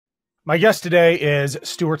My guest today is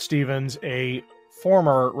Stuart Stevens, a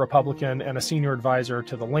former Republican and a senior advisor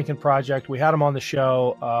to the Lincoln Project. We had him on the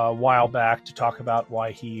show a while back to talk about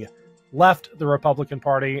why he left the Republican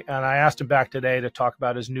Party, and I asked him back today to talk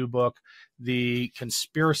about his new book, The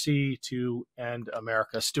Conspiracy to End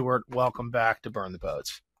America. Stuart, welcome back to Burn the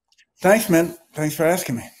Boats. Thanks, man. Thanks for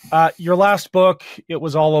asking me. Your last book, It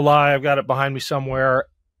Was All a Lie. I've got it behind me somewhere.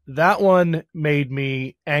 That one made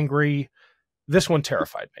me angry. This one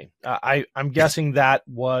terrified me. I'm guessing that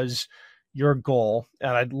was your goal,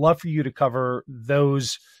 and I'd love for you to cover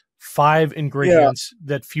those 5 ingredients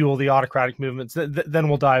that fuel the autocratic movements. Then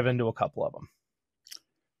we'll dive into a couple of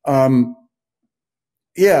them.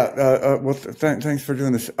 Thanks for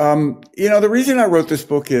doing this. The reason I wrote this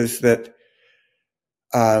book is that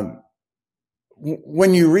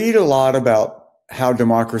when you read a lot about how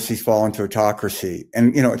democracies fall into autocracy,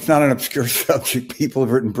 and, it's not an obscure subject. People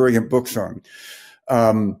have written brilliant books on.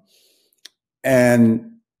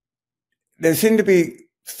 And there seem to be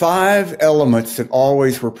 5 elements that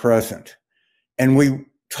always were present. And we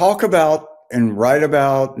talk about and write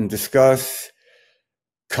about and discuss,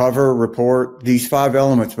 cover, report these 5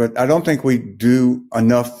 elements, but I don't think we do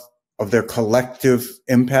enough of their collective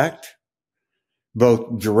impact,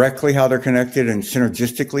 both directly how they're connected and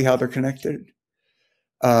synergistically how they're connected.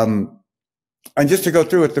 And just to go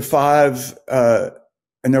through it, the 5,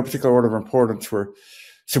 in no particular order of importance, were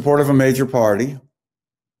support of a major party,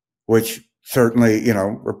 which certainly,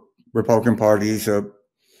 Republican Party is a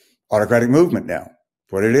autocratic movement now,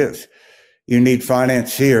 what it is. You need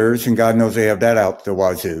financiers, and God knows they have that out the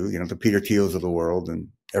wazoo, the Peter Thiels of the world and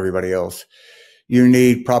everybody else. You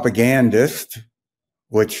need propagandists,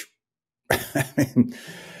 which,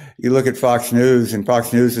 you look at Fox News, and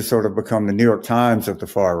Fox News has sort of become the New York Times of the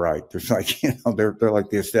far right. There's like, they're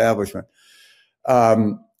like the establishment.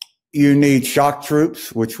 You need shock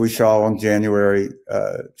troops, which we saw on January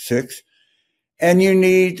 6th. And you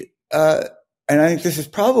need, and I think this is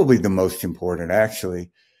probably the most important,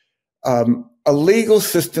 actually, a legal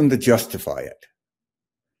system to justify it.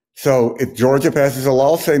 So if Georgia passes a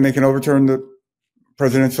law saying they can overturn the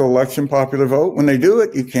presidential election popular vote, when they do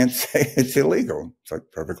it, you can't say it's illegal. It's like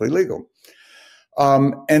perfectly legal.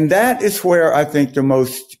 And that is where I think the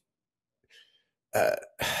most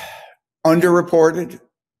underreported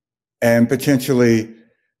and potentially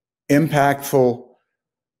impactful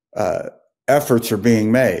efforts are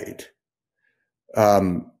being made. We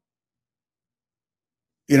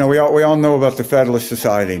all know about the Federalist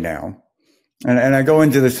Society now. And I go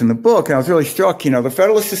into this in the book, and I was really struck, the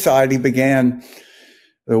Federalist Society began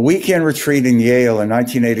the weekend retreat in Yale in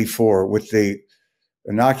 1984 with the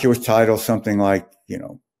innocuous title, something like,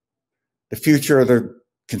 the future of the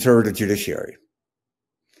conservative judiciary.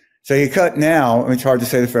 So you cut now, it's hard to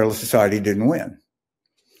say the Federalist Society didn't win.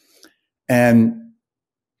 And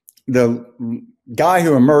the guy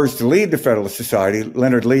who emerged to lead the Federalist Society,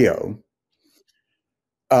 Leonard Leo,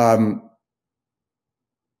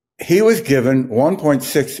 he was given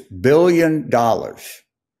 $1.6 billion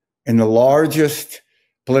in the largest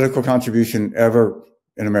political contribution ever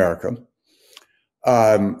in America.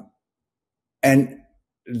 And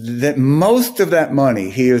that most of that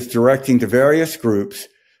money he is directing to various groups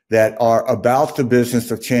that are about the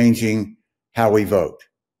business of changing how we vote.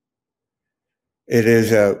 It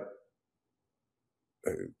is a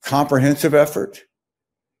comprehensive effort.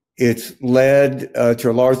 It's led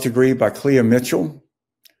to a large degree by Clea Mitchell,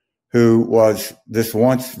 who was this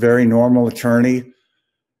once very normal attorney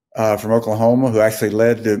from Oklahoma, who actually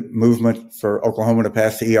led the movement for Oklahoma to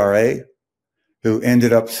pass the ERA, who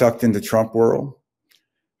ended up sucked into Trump world,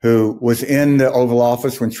 who was in the Oval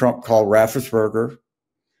Office when Trump called Raffensperger.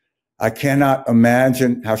 I cannot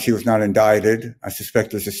imagine how she was not indicted. I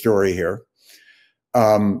suspect there's a story here.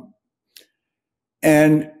 And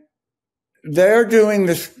they're doing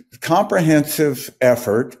this comprehensive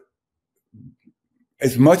effort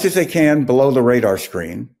as much as they can below the radar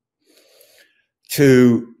screen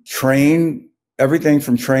to train everything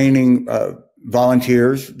from training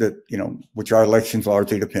volunteers that, which our elections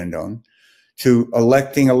largely depend on, to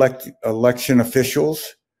electing election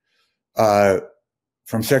officials,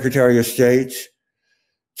 from Secretary of State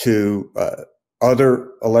to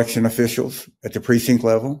other election officials at the precinct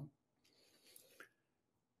level.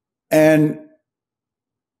 And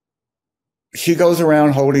she goes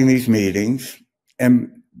around holding these meetings,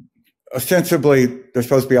 and ostensibly they're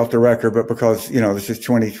supposed to be off the record, but because, this is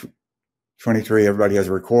 2023, everybody has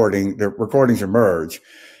a recording, the recordings emerge.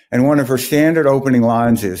 And one of her standard opening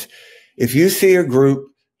lines is, if you see a group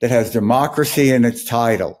that has democracy in its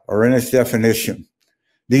title or in its definition,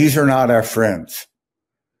 these are not our friends.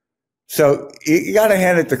 So you got to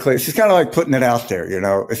hand it to Clay. It's just kind of like putting it out there, you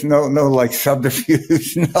know. It's no like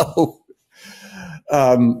subterfuge, no.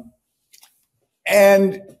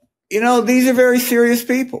 And you know, these are very serious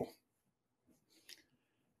people.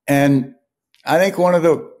 And I think one of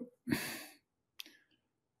the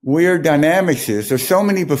weird dynamics is there's so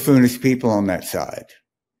many buffoonish people on that side.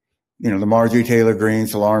 You know, the Marjorie Taylor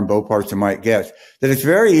Greens, the Lauren Boeparts, the Mike Guest, that it's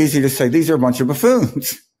very easy to say these are a bunch of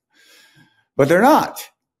buffoons, but they're not.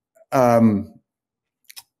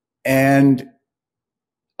 And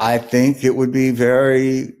I think it would be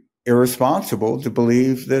very irresponsible to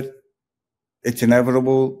believe that it's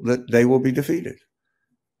inevitable that they will be defeated.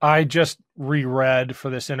 I just reread for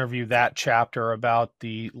this interview that chapter about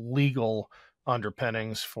the legal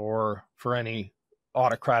underpinnings for any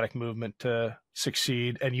autocratic movement to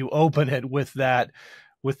succeed, and you open it with that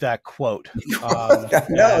quote.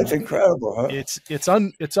 No, it's incredible. Huh?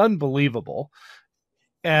 It's unbelievable.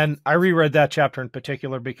 And I reread that chapter in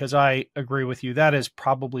particular because I agree with you. That is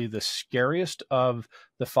probably the scariest of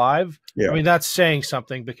the five. Yeah. I mean, that's saying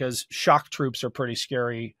something because shock troops are pretty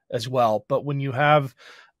scary as well. But when you have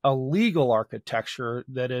a legal architecture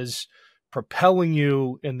that is propelling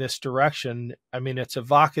you in this direction, I mean, it's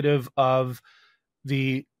evocative of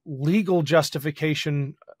the legal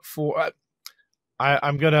justification for,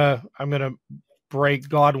 I'm gonna break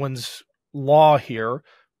Godwin's law here,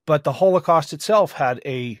 but the Holocaust itself had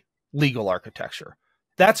a legal architecture.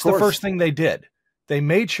 That's the first thing they did. They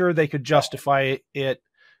made sure they could justify it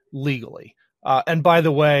legally. And by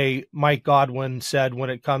the way, Mike Godwin said when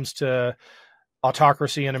it comes to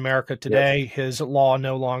autocracy in America today, his law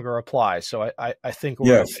no longer applies. So I think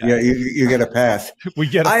we're okay. Yeah, you get a pass. We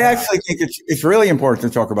get a pass. I actually think it's really important to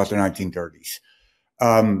talk about the 1930s.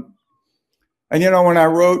 And, you know, when I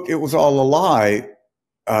wrote It Was All a Lie,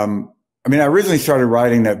 I mean, I originally started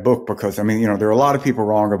writing that book because, I mean, you know, there are a lot of people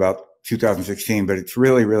wrong about 2016, but it's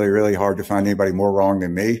really, really, really hard to find anybody more wrong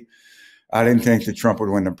than me. I didn't think that Trump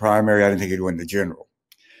would win the primary. I didn't think he'd win the general.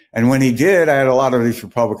 And when he did, I had a lot of these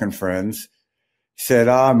Republican friends said,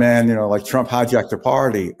 man, you know, like Trump hijacked the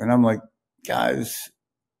party. And I'm like, guys,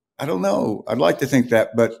 I don't know. I'd like to think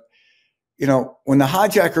that. But, you know, when the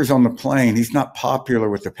hijacker's on the plane, he's not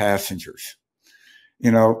popular with the passengers. You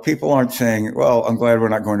know, people aren't saying, well, I'm glad we're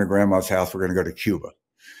not going to grandma's house. We're going to go to Cuba.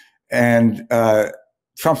 And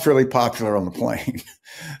Trump's really popular on the plane.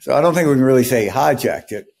 So I don't think we can really say he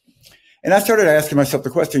hijacked it. And I started asking myself the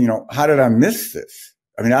question, you know, how did I miss this?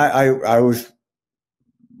 I mean, I was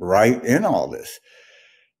right in all this.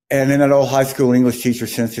 And then that old high school English teacher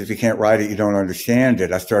sense that if you can't write it, you don't understand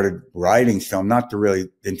it. I started writing some, not to really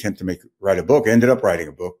intent to write a book. I ended up writing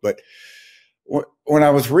a book. But when I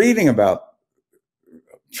was reading about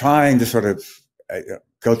trying to sort of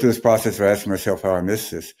go through this process of asking myself how I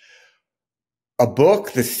missed this, a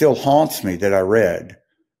book that still haunts me that I read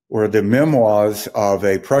were the memoirs of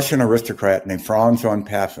a Prussian aristocrat named Franz von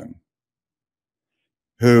Papen,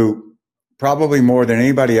 who probably more than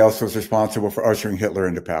anybody else was responsible for ushering Hitler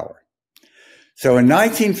into power. So in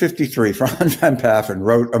 1953, Franz von Papen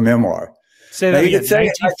wrote a memoir. Say that again,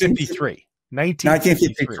 1953.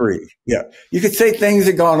 1953. Yeah. You could say things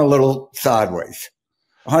had gone a little sideways.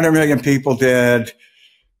 100 million people dead,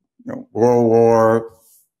 you know, World War,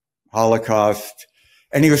 Holocaust.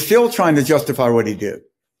 And he was still trying to justify what he did,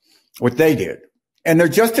 what they did. And their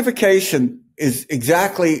justification is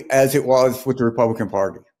exactly as it was with the Republican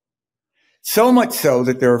Party. So much so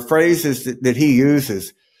that there are phrases that he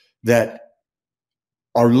uses that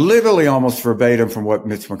are literally almost verbatim from what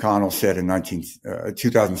Mitch McConnell said in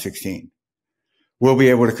 2016. We'll be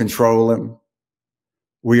able to control him.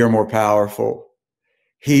 We are more powerful.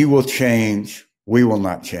 He will change. We will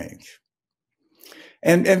not change.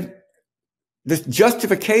 And the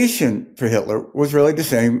justification for Hitler was really the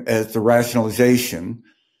same as the rationalization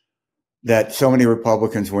that so many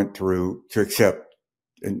Republicans went through to accept,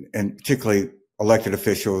 and particularly elected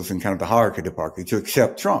officials and kind of the hierarchy of the party, to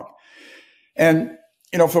accept Trump. And,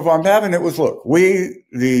 you know, for von Papen, it was, look, we,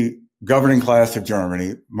 the governing class of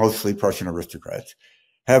Germany, mostly Prussian aristocrats,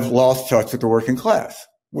 have lost touch with the working class,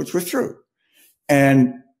 which was true.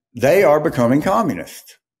 And they are becoming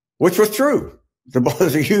communist, which was true. There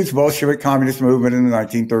was a huge Bolshevik communist movement in the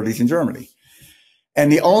 1930s in Germany.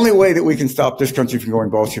 And the only way that we can stop this country from going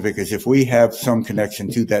Bolshevik is if we have some connection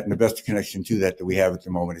to that, and the best connection to that we have at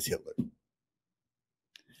the moment is Hitler.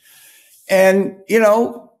 And, you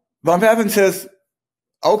know, von Papen says,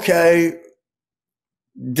 okay,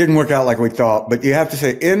 didn't work out like we thought, but you have to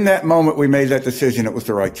say, in that moment we made that decision, it was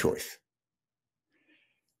the right choice.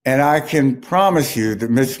 And I can promise you that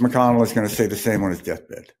Mitch McConnell is going to say the same on his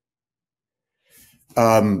deathbed.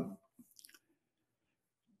 And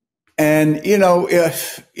And, you know,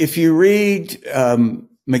 if you read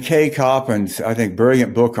McKay Coppin's, I think,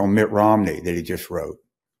 brilliant book on Mitt Romney that he just wrote,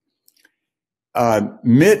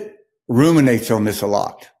 Mitt ruminates on this a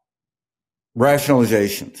lot.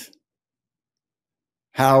 Rationalizations.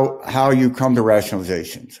 How you come to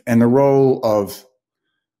rationalizations and the role of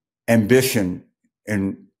ambition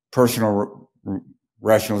in personal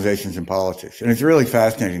rationalizations in politics. And it's really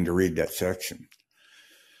fascinating to read that section.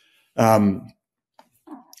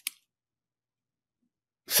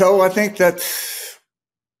 So I think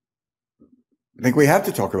we have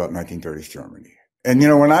to talk about 1930s Germany. And, you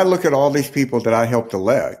know, when I look at all these people that I helped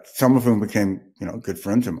elect, some of whom became, you know, good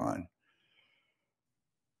friends of mine,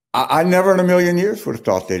 I never in a million years would have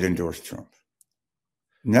thought they'd endorse Trump.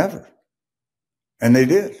 Never. And they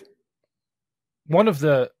did. One of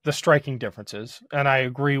the striking differences, and I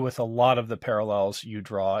agree with a lot of the parallels you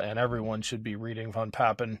draw, and everyone should be reading von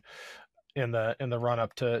Papen in the run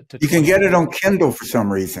up to you can get it on Kindle for some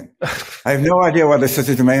reason. I have no idea why there's such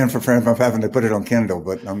a demand for von Papen to put it on Kindle,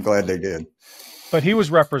 but I'm glad they did. But he was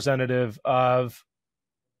representative of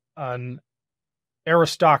an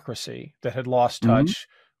aristocracy that had lost touch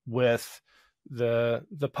with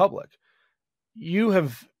the public.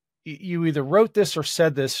 You either wrote this or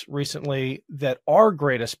said this recently, that our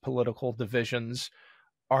greatest political divisions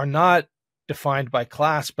are not defined by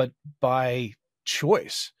class, but by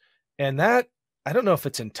choice. And that, I don't know if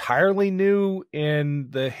it's entirely new in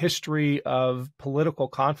the history of political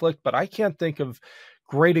conflict, but I can't think of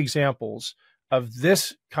great examples of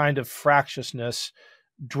this kind of fractiousness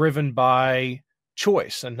driven by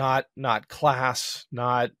choice and not class,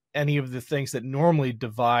 not any of the things that normally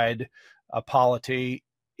divide a polity.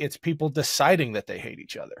 It's people deciding that they hate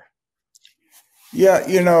each other. Yeah,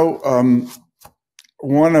 you know,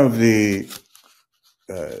 one of the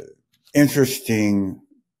interesting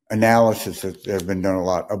analysis that have been done a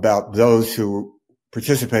lot about those who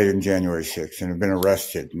participated in January 6th and have been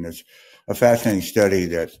arrested, and there's a fascinating study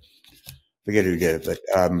that, I forget who did it,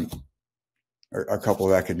 but a couple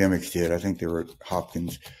of academics did. I think they were at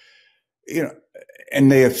Hopkins, you know,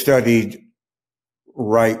 and they have studied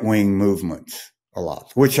right-wing movements a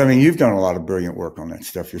lot, which, I mean, you've done a lot of brilliant work on that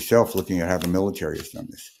stuff yourself, looking at how the military has done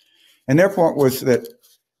this. And their point was that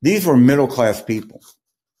these were middle-class people,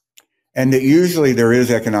 and that usually there is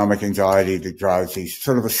economic anxiety that drives these,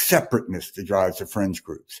 sort of a separateness that drives the fringe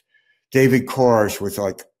groups. David Koresh was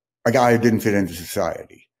like a guy who didn't fit into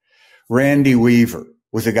society. Randy Weaver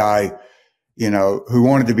was a guy, you know, who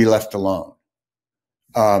wanted to be left alone,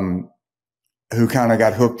 who kind of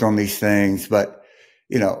got hooked on these things, but,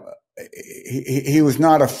 you know, he was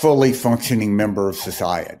not a fully functioning member of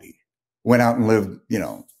society. Went out and lived, you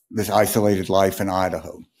know, this isolated life in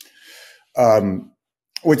Idaho,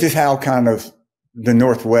 which is how kind of the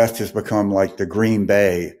Northwest has become like the Green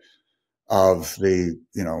Bay of the,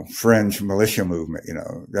 you know, fringe militia movement. You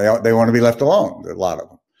know, they want to be left alone, a lot of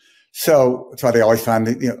them. So that's why they always find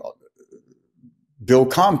that, you know, build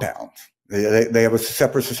compounds. They have a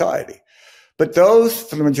separate society. But those,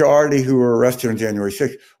 for the majority who were arrested on January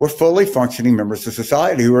 6th, were fully functioning members of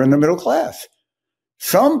society who were in the middle class.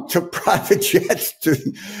 Some took private jets to,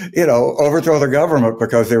 you know, overthrow the government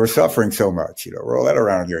because they were suffering so much. You know, roll that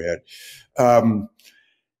around in your head.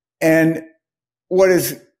 And what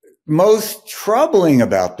is most troubling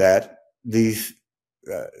about that, these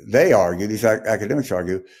academics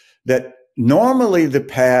argue, that normally the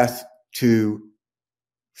path to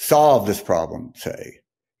solve this problem, say,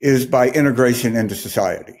 is by integration into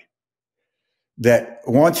society. That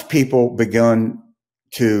once people begun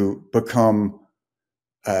to become,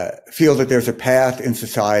 feel that there's a path in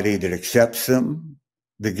society that accepts them,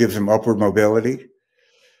 that gives them upward mobility,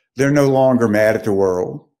 they're no longer mad at the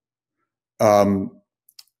world.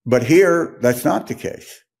 But here, that's not the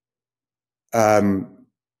case. And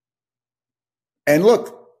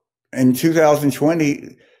look, in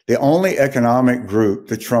 2020, the only economic group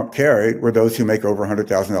that Trump carried were those who make over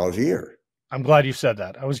 $100,000 a year. I'm glad you said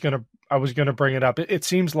that. I was gonna bring it up. It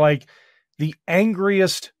seems like the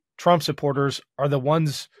angriest Trump supporters are the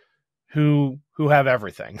ones who have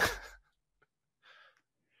everything.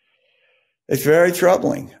 It's very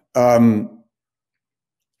troubling, and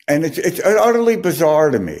it's utterly bizarre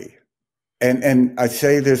to me. And I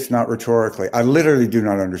say this not rhetorically. I literally do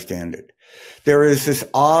not understand it. There is this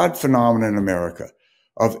odd phenomenon in America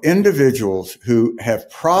of individuals who have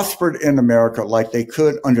prospered in America like they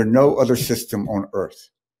could under no other system on earth.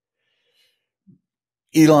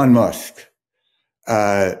 Elon Musk,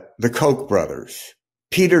 the Koch brothers,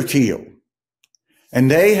 Peter Thiel.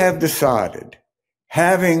 And they have decided,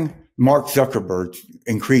 having Mark Zuckerberg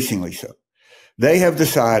increasingly so, they have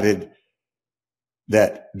decided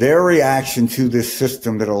that their reaction to this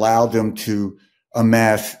system that allowed them to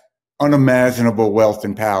amass unimaginable wealth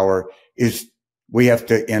and power is we have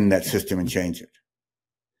to end that system and change it.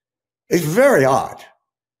 It's very odd.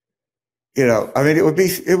 You know, I mean, it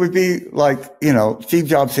would be like, you know, Steve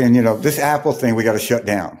Jobs saying, you know, this Apple thing, we got to shut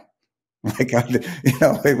down. Like, you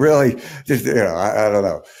know, it really just, you know, I don't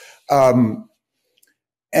know.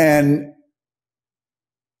 And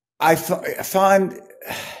I find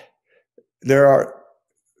there are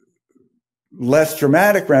less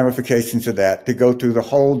dramatic ramifications of that to go through the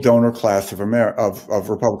whole donor class of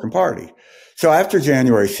Republican Party. So after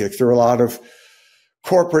January 6th, there were a lot of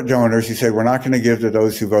corporate donors who say, we're not going to give to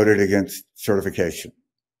those who voted against certification.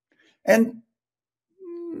 And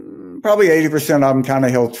probably 80% of them kind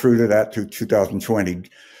of held true to that to 2020.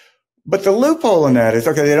 But the loophole in that is,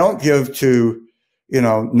 okay, they don't give to, you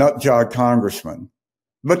know, nut job congressmen,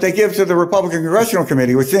 but they give to the Republican Congressional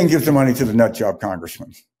Committee, which then gives the money to the nut job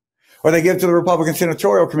congressman. Or they give to the Republican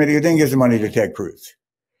Senatorial Committee, who then gives the money to Ted Cruz.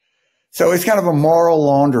 So it's kind of a moral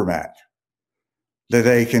laundromat that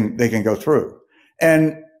they can go through.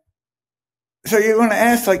 And so you're going to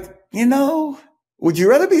ask, like, you know, would you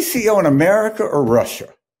rather be CEO in America or Russia?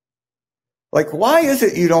 Like, why is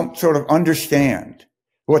it you don't sort of understand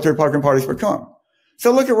what the Republican Party's become?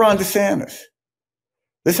 So look at Ron DeSantis.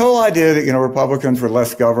 This whole idea that, you know, Republicans were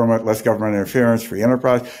less government interference, free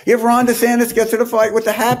enterprise. If Ron DeSantis gets in a fight with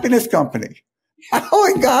the happiness company, how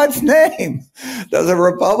in God's name does a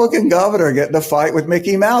Republican governor get in a fight with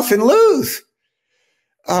Mickey Mouse and lose?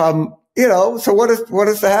 You know, so what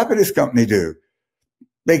does the happiness company do?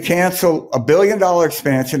 They cancel $1 billion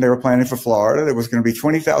expansion they were planning for Florida. That was going to be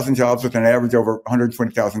 20,000 jobs with an average over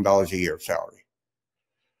 $120,000 a year salary.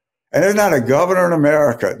 And there's not a governor in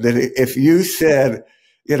America that if you said,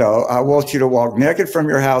 you know, I want you to walk naked from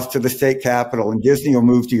your house to the state capitol and Disney will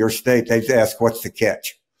move to your state, they'd ask, what's the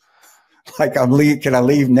catch? Like, can I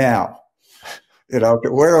leave now? You know,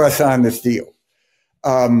 where do I sign this deal?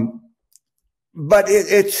 But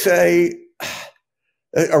it's a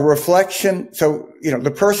reflection. So, you know,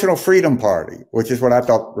 the Personal Freedom Party, which is what I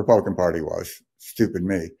thought the Republican Party was, stupid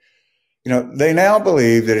me. You know, they now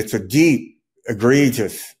believe that it's a deep,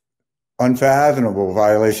 egregious, unfathomable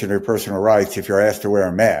violation of your personal rights if you're asked to wear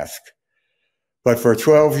a mask. But for a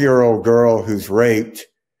 12-year-old girl who's raped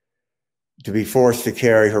to be forced to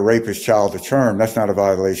carry her rapist child to term, that's not a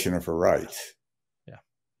violation of her rights. Yeah.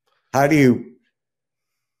 How do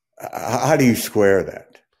you square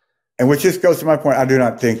that? And which just goes to my point, I do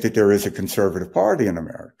not think that there is a conservative party in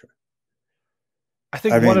America. I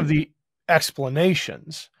think one of the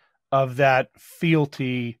explanations of that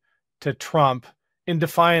fealty to Trump in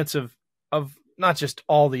defiance of not just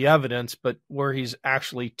all the evidence, but where he's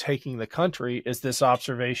actually taking the country is this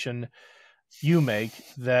observation you make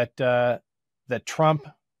that that Trump,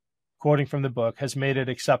 quoting from the book, has made it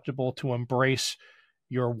acceptable to embrace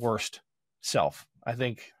your worst self. I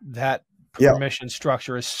think that permission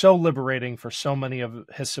structure is so liberating for so many of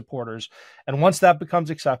his supporters. And once that becomes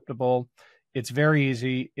acceptable, it's very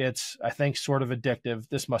easy. It's, I think, sort of addictive.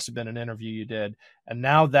 This must have been an interview you did. And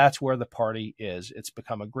now that's where the party is. It's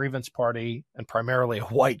become a grievance party and primarily a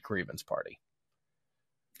white grievance party.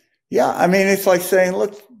 Yeah. I mean, it's like saying,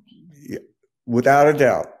 look, without a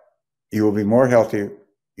doubt, you will be more healthy.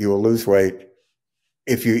 You will lose weight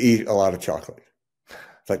if you eat a lot of chocolate.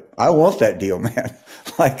 It's like, I want that deal, man.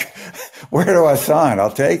 Like, where do I sign?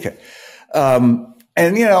 I'll take it.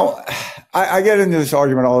 And, you know, I get into this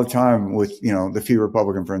argument all the time with, you know, the few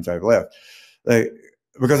Republican friends I've left,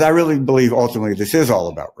 because I really believe ultimately this is all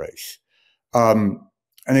about race. And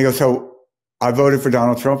they go, so I voted for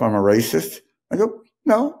Donald Trump. I'm a racist. I go,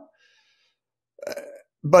 no.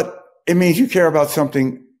 But it means you care about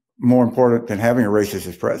something more important than having a racist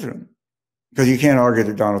as president, because you can't argue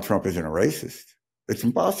that Donald Trump isn't a racist. It's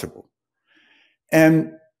impossible.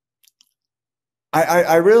 And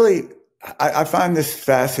I find this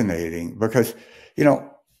fascinating because, you know,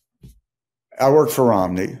 I worked for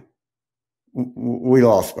Romney. We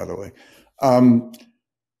lost, by the way.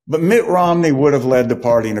 But Mitt Romney would have led the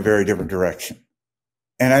party in a very different direction.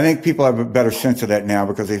 And I think people have a better sense of that now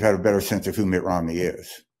because they've had a better sense of who Mitt Romney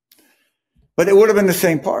is. But it would have been the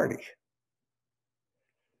same party.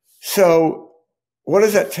 So what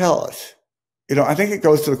does that tell us? You know, I think it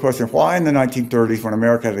goes to the question, why in the 1930s, when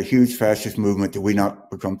America had a huge fascist movement, did we not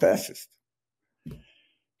become fascist?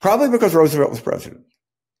 Probably because Roosevelt was president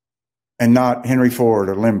and not Henry Ford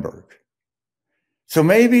or Lindbergh. So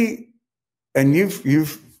maybe, and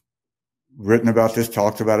you've written about this,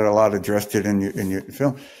 talked about it a lot, addressed it in your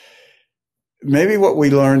film. Maybe what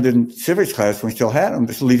we learned in civics class when we still had them,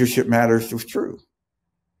 this leadership matters, was true.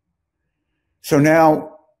 So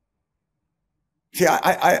now, see,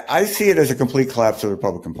 I see it as a complete collapse of the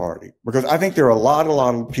Republican Party, because I think there are a lot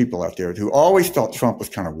of people out there who always thought Trump was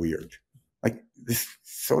kind of weird. Like this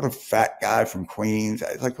sort of fat guy from Queens,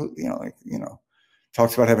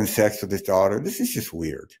 talks about having sex with his daughter. This is just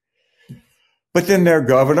weird. But then their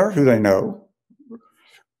governor, who they know,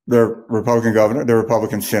 their Republican governor, their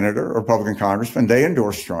Republican senator, or Republican congressman, they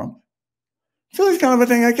endorse Trump. So there's kind of a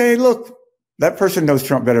thing, okay, look, that person knows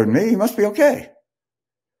Trump better than me. He must be okay.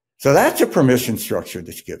 So that's a permission structure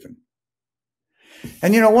that's given.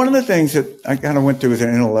 And, one of the things that I kind of went through as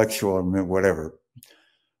an intellectual or whatever,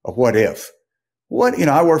 a what if.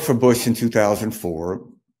 I worked for Bush in 2004.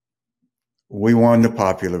 We won the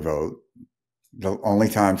popular vote. The only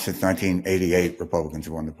time since 1988 Republicans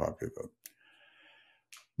won the popular vote.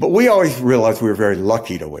 But we always realized we were very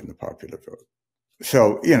lucky to win the popular vote.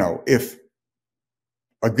 So, if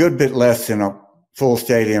a good bit less than a full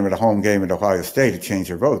stadium at a home game at Ohio State had changed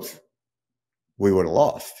their votes, we would have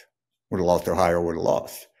lost. Would have lost Ohio, would have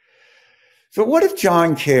lost. So what if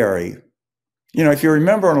John Kerry, if you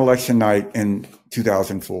remember on election night in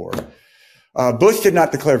 2004, Bush did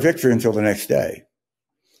not declare victory until the next day.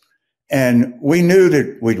 And we knew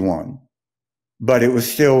that we'd won, but it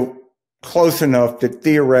was still close enough that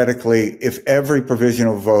theoretically, if every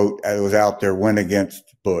provisional vote that was out there went against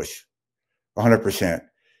Bush, 100%,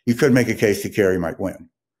 you could make a case that Kerry might win.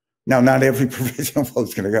 Now, not every provisional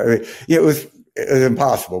vote's going to go. It was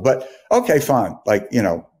impossible, but okay, fine.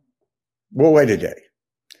 We'll wait a day.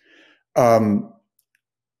 But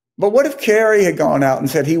what if Kerry had gone out and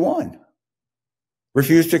said he won,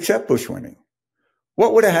 refused to accept Bush winning?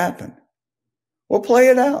 What would have happened? Well, play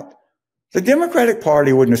it out. The Democratic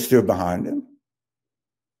Party wouldn't have stood behind him.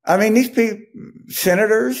 I mean, these people,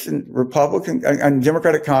 senators and Republican and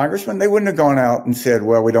Democratic congressmen, they wouldn't have gone out and said,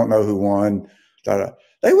 well, we don't know who won.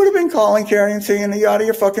 They would have been calling Kerry and saying, you out of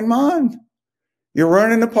your fucking mind. You're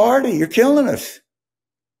ruining the party. You're killing us.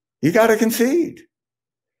 You got to concede.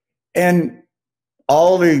 And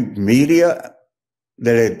all the media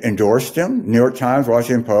that had endorsed him, New York Times,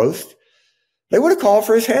 Washington Post, they would have called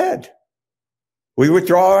for his head. We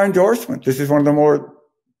withdraw our endorsement. This is one of the more,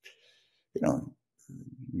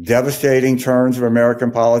 devastating turns of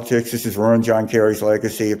American politics. This has ruined John Kerry's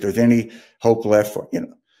legacy. If there's any hope left for,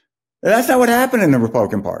 that's not what happened in the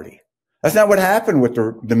Republican Party. That's not what happened with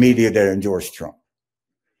the media that endorsed Trump.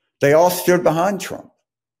 They all stood behind Trump.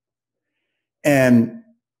 And,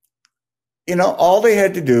 all they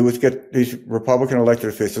had to do was get these Republican elected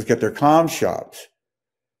officials, get their comm shops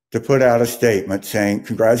to put out a statement saying,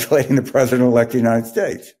 congratulating the president-elect of the United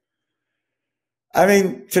States. I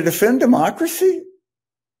mean, to defend democracy?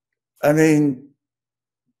 I mean,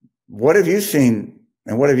 what have you seen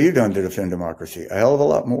and what have you done to defend democracy? A hell of a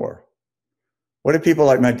lot more. What did people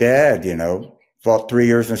like my dad, fought 3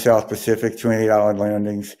 years in the South Pacific, 28 island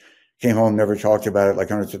landings, came home, never talked about it like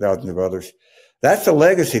hundreds of thousands of others. That's the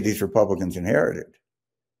legacy these Republicans inherited.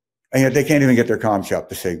 And yet they can't even get their comm shop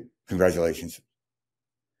to say congratulations.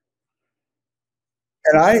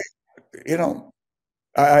 And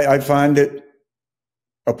I find it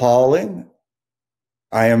appalling.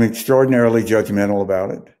 I am extraordinarily judgmental about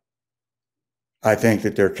it. I think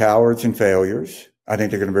that they're cowards and failures. I think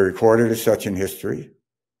they're going to be recorded as such in history.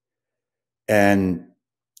 And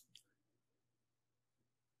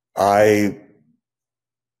I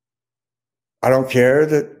don't care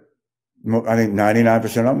that I think 99%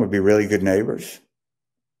 of them would be really good neighbors.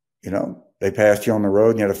 They passed you on the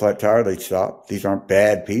road and you had a flat tire, they'd stop. These aren't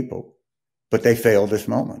bad people, but they failed this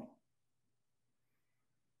moment.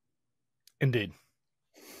 Indeed.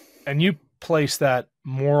 And you place that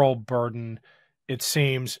moral burden, it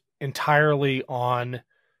seems, entirely on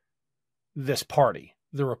this party,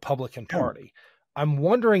 the Republican Party. Yeah. I'm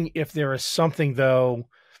wondering if there is something, though,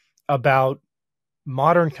 about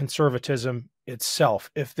modern conservatism itself,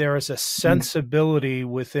 if there is a sensibility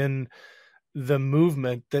within the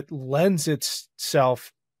movement that lends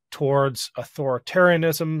itself towards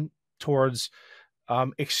authoritarianism, towards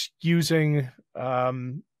excusing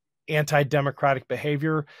anti-democratic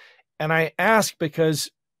behavior. And I ask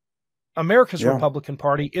because America's Republican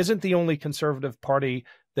Party isn't the only conservative party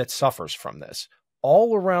that suffers from this.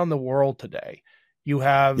 All around the world today, you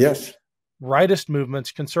have rightist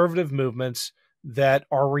movements, conservative movements that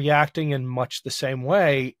are reacting in much the same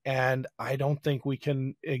way. And I don't think we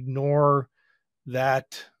can ignore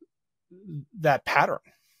that pattern.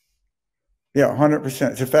 Yeah,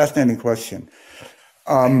 100%. It's a fascinating question.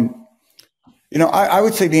 I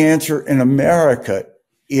would say the answer in America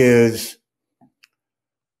is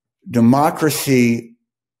democracy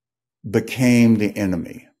became the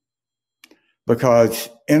enemy. because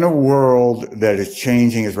in a world that is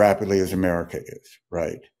changing as rapidly as America is,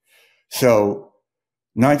 right? So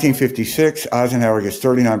 1956, Eisenhower gets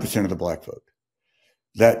 39% of the black vote.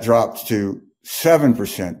 That drops to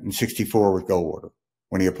 7% in 64 with Goldwater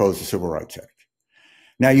when he opposed the Civil Rights Act.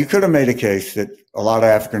 Now, you could have made a case that a lot of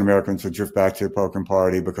African Americans would drift back to the Republican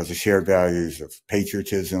Party because of shared values of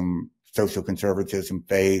patriotism, social conservatism,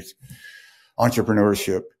 faith,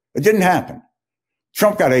 entrepreneurship. It didn't happen.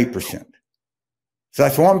 Trump got 8%. So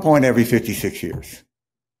that's 1 point every 56 years.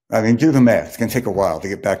 I mean, do the math. It's going to take a while to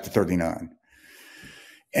get back to 39.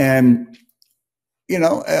 And, you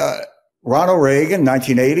know, Ronald Reagan,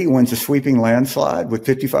 1980, wins a sweeping landslide with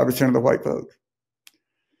 55% of the white vote.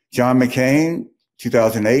 John McCain,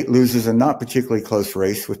 2008, loses a not particularly close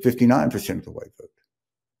race with 59% of the white vote.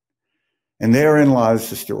 And therein lies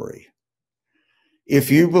the story.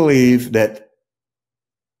 If you believe that,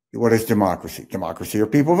 what is democracy? Democracy are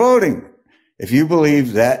people voting. If you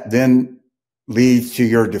believe that then leads to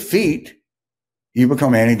your defeat, you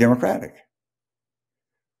become anti-democratic.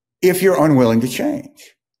 If you're unwilling to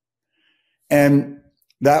change. And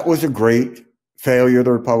that was a great failure of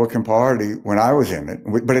the Republican Party when I was in it,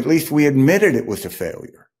 but at least we admitted it was a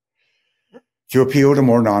failure to appeal to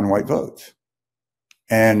more non-white votes.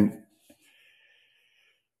 And,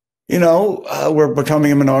 you know, we're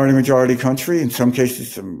becoming a minority-majority country. In some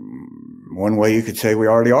cases, one way you could say we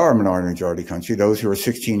already are a minority-majority country. Those who are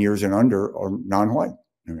 16 years and under are non-white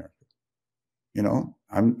in America. You know,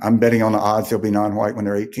 I'm betting on the odds they'll be non-white when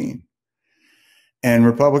they're 18. And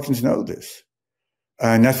Republicans know this.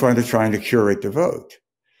 And that's why they're trying to curate the vote.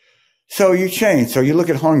 So you change. So you look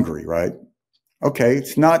at Hungary, right? Okay,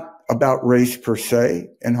 it's not about race per se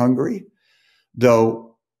in Hungary,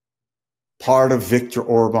 though part of Viktor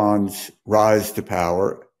Orban's rise to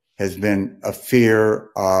power has been a fear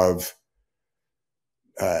of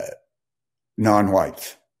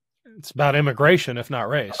non-whites. It's about immigration, if not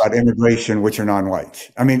race. About immigration, which are non-whites.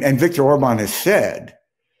 I mean, and Viktor Orban has said,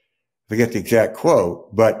 forget the exact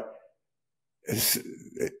quote, but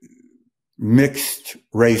mixed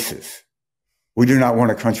races. We do not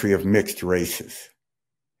want a country of mixed races.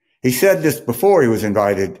 He said this before he was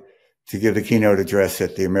invited to give the keynote address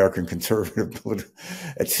at the American Conservative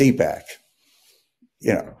at CPAC.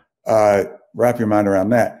 You know, wrap your mind around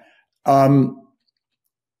that.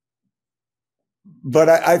 But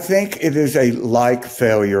I think it is a like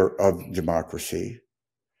failure of democracy.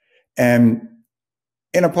 And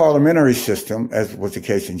in a parliamentary system, as was the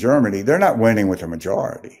case in Germany, they're not winning with a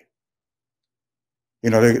majority. You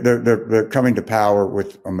know, they're coming to power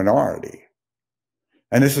with a minority.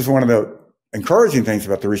 And this is one of the encouraging things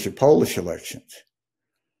about the recent Polish elections,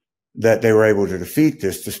 that they were able to defeat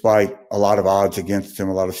this despite a lot of odds against them,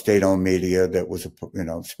 a lot of state-owned media that was, you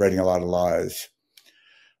know, spreading a lot of lies.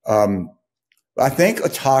 I think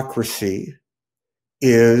autocracy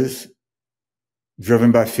is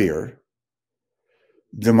driven by fear.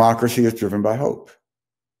 Democracy is driven by hope.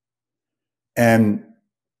 And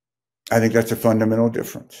I think that's a fundamental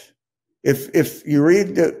difference. If you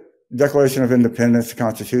read the Declaration of Independence, the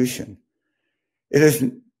Constitution, it is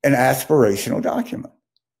an aspirational document.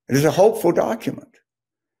 It is a hopeful document.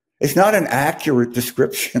 It's not an accurate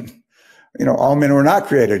description. You know, all men were not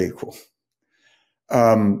created equal.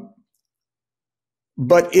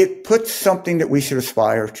 But it puts something that we should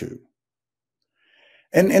aspire to.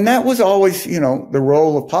 And that was always, you know, the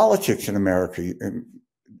role of politics in America,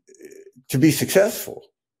 to be successful.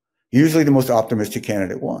 Usually the most optimistic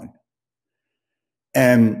candidate won.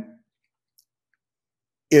 And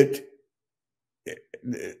it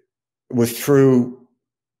was true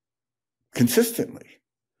consistently.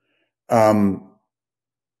 And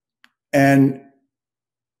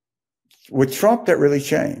with Trump, that really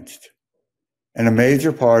changed. And a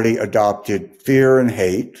major party adopted fear and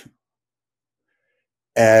hate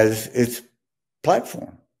as its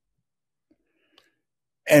platform.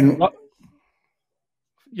 And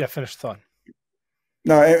yeah, finish the thought.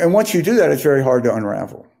 No, and once you do that, it's very hard to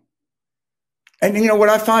unravel. And you know what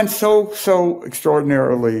I find so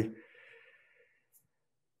extraordinarily,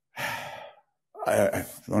 I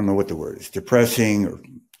don't know what the word is, depressing or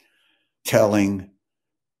telling.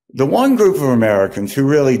 The one group of Americans who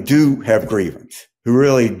really do have grievance, who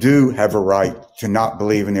really do have a right to not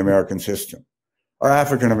believe in the American system, are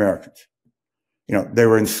African Americans. You know, they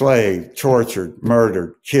were enslaved, tortured,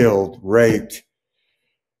 murdered, killed, raped,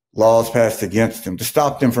 laws passed against them to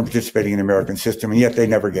stop them from participating in the American system, and yet they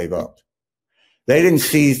never gave up. They didn't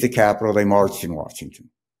seize the Capitol, they marched in Washington.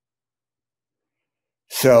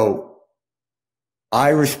 So I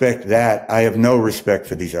respect that. I have no respect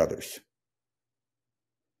for these others.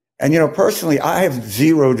 And, personally, I have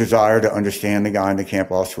zero desire to understand the guy in the Camp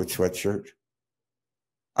Auschwitz sweatshirt.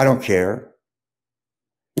 I don't care.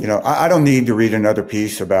 I don't need to read another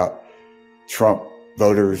piece about Trump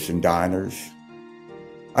voters and diners.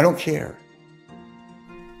 I don't care.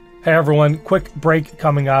 Hey everyone, quick break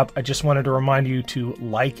coming up. I just wanted to remind you to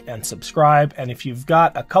like and subscribe. And if you've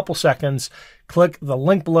got a couple seconds, click the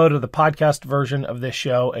link below to the podcast version of this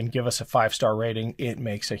show and give us a 5-star rating. It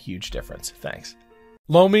makes a huge difference. Thanks.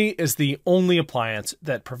 Lomi is the only appliance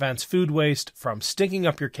that prevents food waste from stinking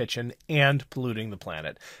up your kitchen and polluting the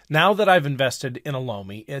planet. Now that I've invested in a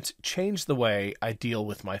Lomi, it's changed the way I deal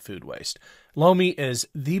with my food waste. Lomi is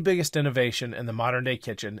the biggest innovation in the modern day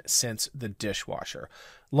kitchen since the dishwasher.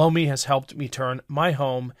 Lomi has helped me turn my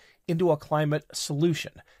home into a climate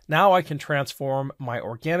solution. Now I can transform my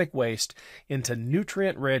organic waste into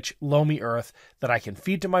nutrient-rich Lomi earth that I can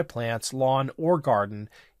feed to my plants, lawn, or garden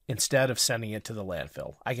instead of sending it to the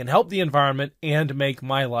landfill. I can help the environment and make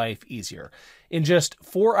my life easier. In just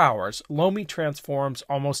 4 hours, Lomi transforms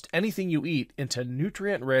almost anything you eat into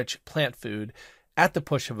nutrient-rich plant food at the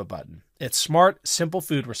push of a button. It's smart, simple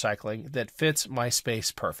food recycling that fits my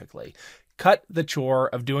space perfectly. Cut the chore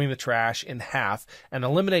of doing the trash in half and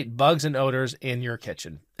eliminate bugs and odors in your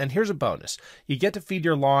kitchen. And here's a bonus. You get to feed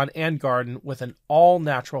your lawn and garden with an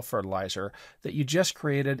all-natural fertilizer that you just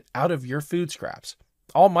created out of your food scraps.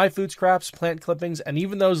 All my food scraps, plant clippings, and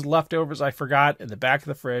even those leftovers I forgot in the back of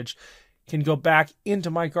the fridge can go back into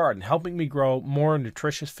my garden, helping me grow more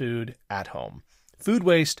nutritious food at home. Food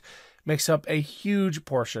waste makes up a huge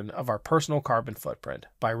portion of our personal carbon footprint.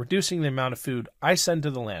 By reducing the amount of food I send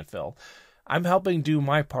to the landfill, I'm helping do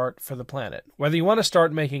my part for the planet. Whether you want to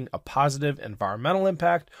start making a positive environmental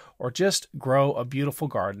impact or just grow a beautiful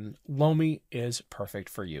garden, Lomi is perfect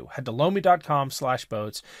for you. Head to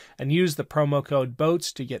lomi.com/boats and use the promo code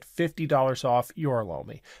BOATS to get $50 off your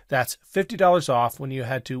Lomi. That's $50 off when you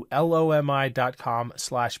head to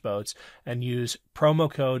lomi.com/boats and use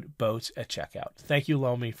promo code BOATS at checkout. Thank you,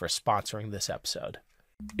 Lomi, for sponsoring this episode.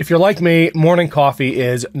 If you're like me, morning coffee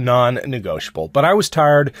is non-negotiable, but I was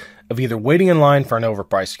tired of either waiting in line for an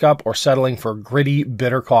overpriced cup or settling for gritty,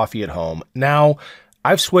 bitter coffee at home. Now,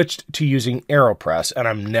 I've switched to using AeroPress, and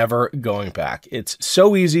I'm never going back. It's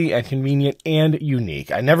so easy and convenient and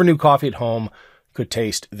unique. I never knew coffee at home could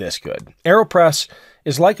taste this good. AeroPress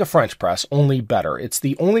is like a French press, only better. It's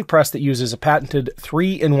the only press that uses a patented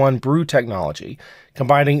 3-in-1 brew technology,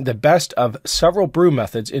 combining the best of several brew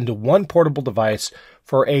methods into one portable device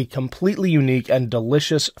for a completely unique and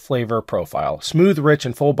delicious flavor profile. Smooth, rich,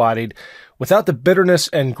 and full-bodied, without the bitterness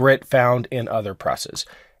and grit found in other presses.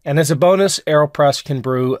 And as a bonus, AeroPress can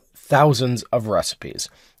brew thousands of recipes.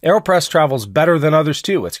 AeroPress travels better than others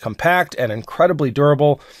too. It's compact and incredibly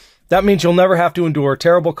durable. That means you'll never have to endure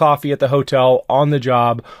terrible coffee at the hotel, on the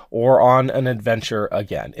job, or on an adventure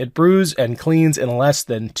again. It brews and cleans in less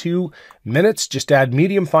than 2 minutes. Just add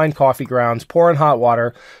medium-fine coffee grounds, pour in hot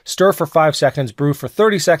water, stir for 5 seconds, brew for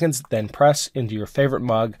 30 seconds, then press into your favorite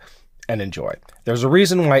mug and enjoy. There's a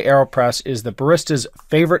reason why AeroPress is the barista's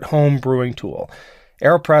favorite home brewing tool.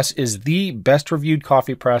 AeroPress is the best-reviewed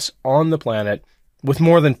coffee press on the planet with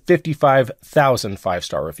more than 55,000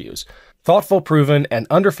 5-star reviews. Thoughtful, proven, and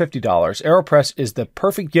under $50, AeroPress is the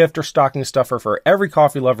perfect gift or stocking stuffer for every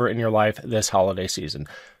coffee lover in your life this holiday season.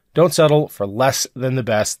 Don't settle for less than the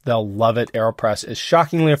best. They'll love it. AeroPress is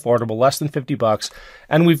shockingly affordable, less than $50,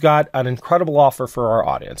 and we've got an incredible offer for our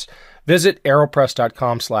audience. Visit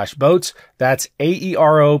aeropress.com/boats. That's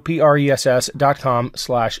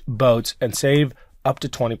AEROPRESS.com/boats and save up to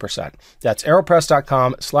 20%. That's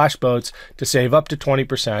aeropress.com/boats to save up to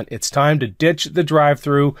 20%. It's time to ditch the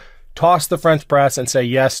drive-through, toss the French press, and say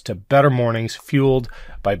yes to better mornings fueled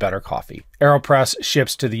by better coffee. AeroPress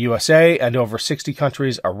ships to the USA and over 60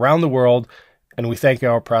 countries around the world, and we thank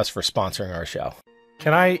AeroPress for sponsoring our show.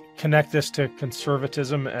 Can I connect this to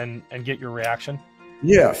conservatism and get your reaction?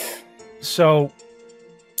 Yes. So,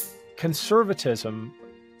 conservatism,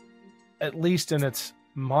 at least in its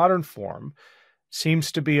modern form,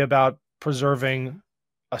 seems to be about preserving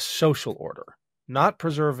a social order, not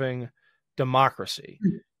preserving democracy.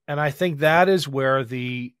 And I think that is where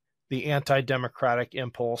the anti-democratic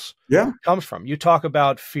impulse comes from. You talk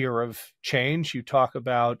about fear of change. You talk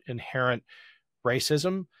about inherent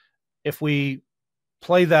racism. If we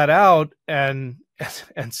play that out and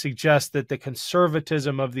suggest that the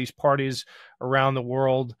conservatism of these parties around the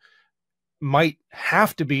world might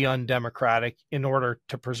have to be undemocratic in order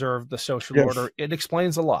to preserve the social order, it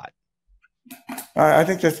explains a lot. I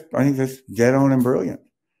think that's dead on and brilliant.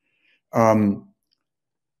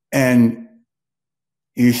 And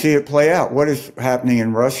you see it play out. What is happening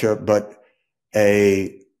in Russia but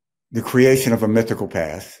a the creation of a mythical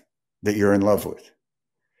past that you're in love with,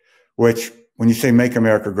 which when you say make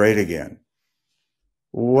America great again,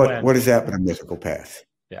 what is that but a mythical past?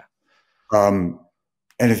 Yeah. And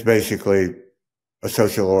it's basically a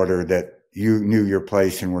social order that you knew your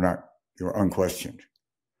place and you were unquestioned.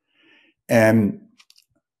 And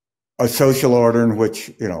a social order in which,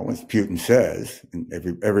 as Putin says, and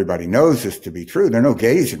everybody knows this to be true, there are no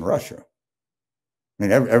gays in Russia. I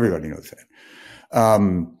mean, everybody knows that.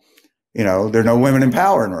 There are no women in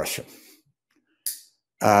power in Russia.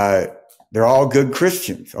 They're all good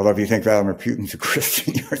Christians. Although if you think Vladimir Putin's a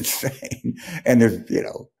Christian, you're insane. And there's,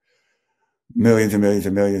 millions and millions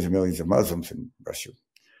and millions and millions of Muslims in Russia.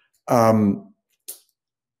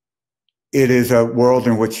 It is a world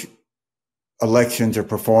in which elections are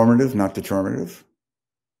performative, not determinative.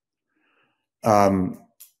 And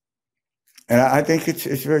I think it's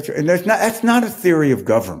very true. And that's not a theory of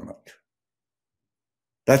government.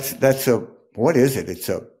 What is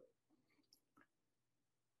it?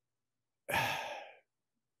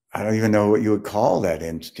 I don't even know what you would call that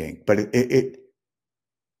instinct, but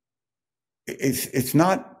it's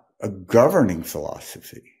not a governing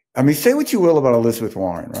philosophy. I mean, say what you will about Elizabeth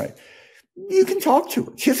Warren, right? You can talk to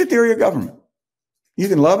her. She has a theory of government. You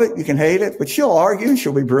can love it, you can hate it, but she'll argue and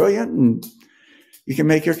she'll be brilliant and you can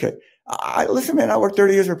make your case. Listen, man, I worked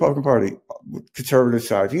 30 years in the Republican Party, conservative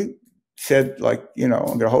side. If you said, I'm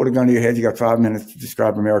going to hold a gun to your head, you got 5 minutes to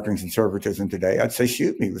describe American conservatism today, I'd say,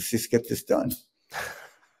 shoot me, let's just get this done.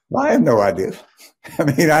 Well, I have no idea. I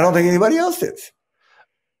mean, I don't think anybody else is.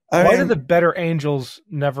 Why do the better angels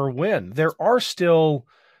never win? There are still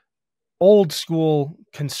old school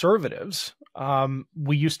conservatives.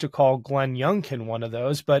 We used to call Glenn Youngkin one of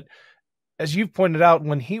those, but as you've pointed out,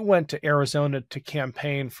 when he went to Arizona to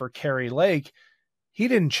campaign for Carrie Lake, he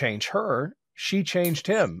didn't change her. She changed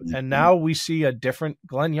him. And now we see a different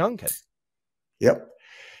Glenn Youngkin. Yep.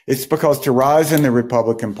 It's because to rise in the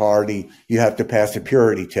Republican Party, you have to pass a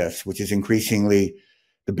purity test, which is increasingly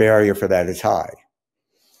the barrier for that is high.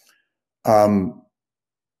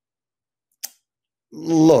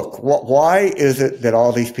 Look, why is it that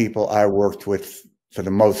all these people I worked with, for the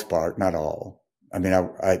most part, not all, I mean,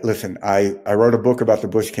 I wrote a book about the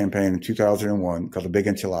Bush campaign in 2001 called The Big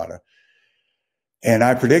Enchilada. And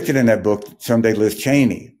I predicted in that book that someday Liz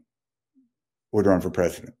Cheney would run for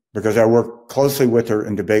president because I worked closely with her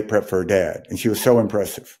in debate prep for her dad. And she was so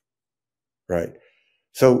impressive, right?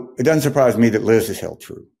 So it doesn't surprise me that Liz is held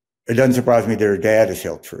true. It doesn't surprise me that her dad is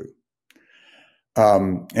held true.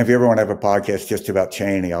 If you ever want to have a podcast just about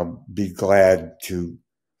Cheney, I'll be glad to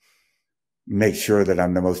make sure that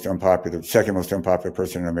I'm the second most unpopular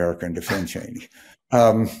person in America and defend Cheney.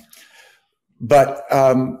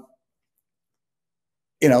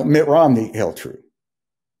 Mitt Romney held true.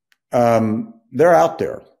 They're out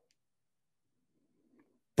there.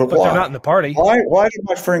 But why? They're not in the party. Why did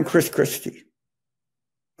my friend Chris Christie,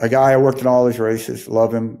 a guy I worked in all his races,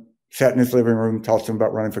 love him, sat in his living room, talked to him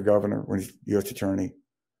about running for governor when he's U.S. attorney.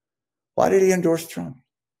 Why did he endorse Trump?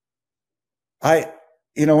 When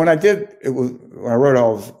I wrote it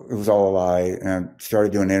was all a lie and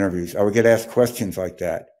started doing interviews, I would get asked questions like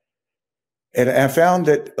that. And I found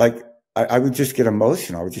that I would just get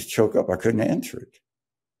emotional. I would just choke up. I couldn't answer it.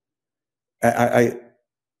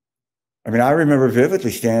 I remember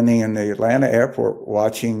vividly standing in the Atlanta airport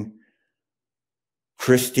watching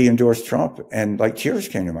Christie endorse Trump and tears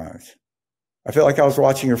came to my eyes. I felt like I was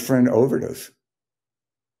watching a friend overdose.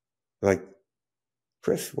 Like,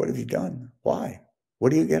 Chris, what have you done? Why? What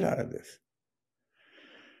do you get out of this?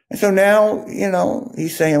 And so now,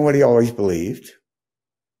 he's saying what he always believed.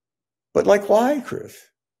 But why, Chris?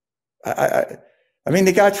 I mean,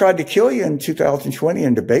 the guy tried to kill you in 2020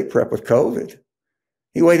 in debate prep with COVID.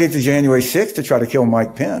 He waited to January 6th to try to kill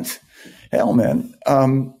Mike Pence. Hell, man.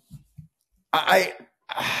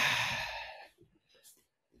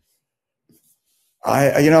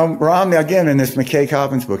 Romney, again, in this McKay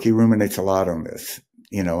Coppins book, he ruminates a lot on this,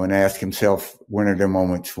 and asks himself, when are there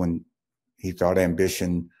moments when he thought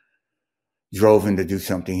ambition drove him to do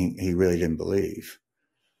something he really didn't believe?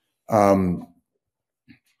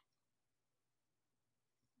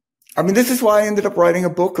 This is why I ended up writing a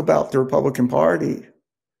book about the Republican Party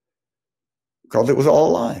called It Was All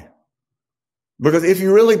a Lie. Because if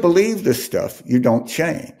you really believe this stuff, you don't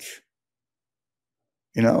change.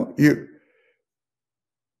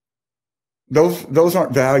 Those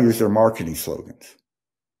aren't values, they're marketing slogans.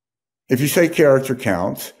 If you say character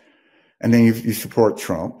counts and then you support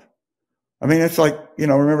Trump, it's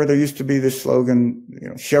remember there used to be this slogan,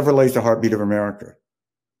 Chevrolet's the heartbeat of America.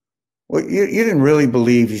 Well, you didn't really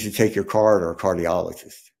believe you should take your car to a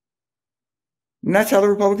cardiologist. And that's how the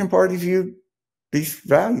Republican Party viewed these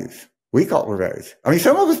values. We call it values. I mean,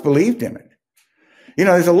 some of us believed in it. You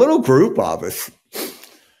know, there's a little group of us.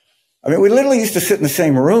 I mean, we literally used to sit in the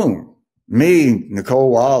same room. Me, Nicole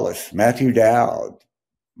Wallace, Matthew Dowd,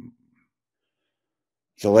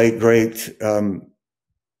 the late, great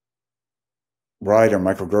writer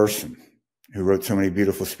Michael Gerson, who wrote so many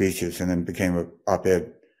beautiful speeches and then became an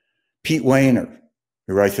op-ed. Pete Wayner,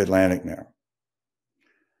 who writes Atlantic now.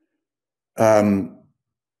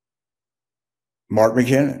 Mark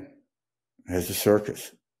McKinnon has a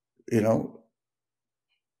circus. You know,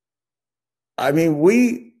 I mean,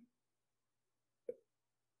 we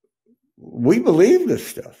believe this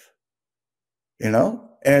stuff, you know,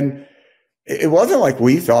 and it wasn't like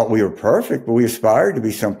we thought we were perfect, but we aspired to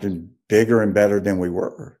be something bigger and better than we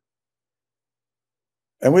were.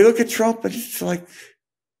 And we look at Trump and it's like,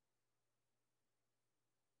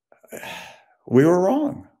 we were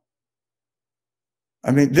wrong.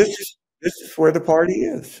 I mean, this is where the party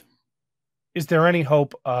is. Is there any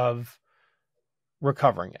hope of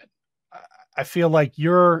recovering it? I feel like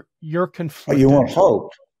you're conflicted. Oh, you want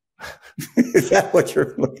hope? Is that what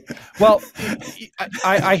you're looking at? Well,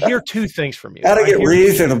 I hear two things from you. Gotta get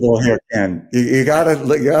reasonable here, Ken. You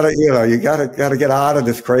gotta get out of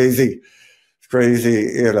this crazy.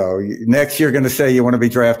 You know, next you're going to say you want to be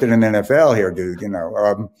drafted in the NFL here, dude. You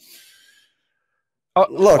know,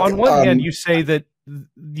 look. On one hand, you say that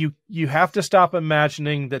you have to stop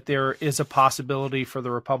imagining that there is a possibility for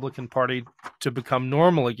the Republican Party to become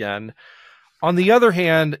normal again. On the other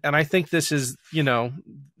hand, and I think this is, you know,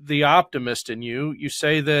 the optimist in you, you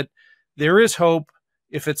say that there is hope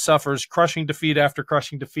if it suffers crushing defeat after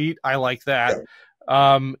crushing defeat. I like that.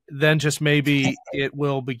 Then just maybe it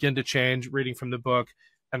will begin to change, reading from the book,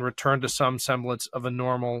 and return to some semblance of a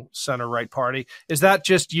normal center-right party. Is that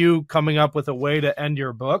just you coming up with a way to end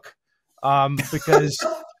your book? Because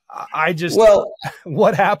I just, well,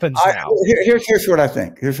 what happens now? Here's what I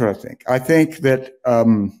think. I think that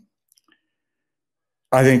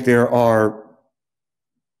I think there are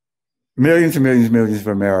millions and millions and millions of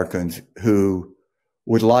Americans who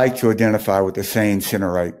would like to identify with the sane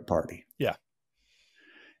center-right party. Yeah.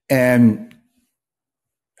 And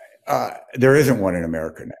there isn't one in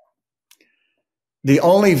America now. The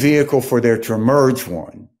only vehicle for there to emerge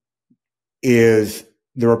one is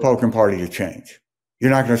the Republican Party to change.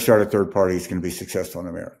 You're not going to start a third party that's going to be successful in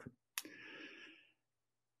America.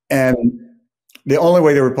 And the only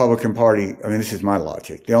way the Republican Party, I mean, this is my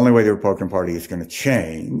logic, the only way the Republican Party is going to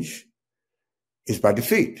change is by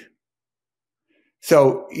defeat.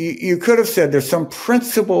 So you could have said there's some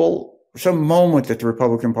principle, some moment that the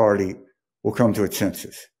Republican Party will come to its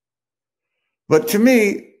senses. But to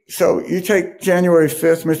me, so you take January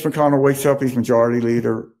 5th, Mitch McConnell wakes up, he's majority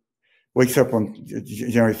leader, wakes up on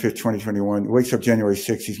January 5th, 2021, wakes up January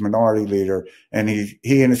 6th, he's minority leader, and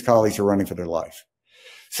he and his colleagues are running for their life.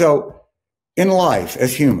 So in life,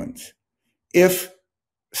 as humans, if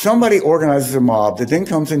somebody organizes a mob that then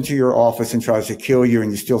comes into your office and tries to kill you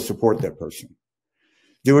and you still support that person,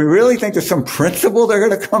 do we really think there's some principle they're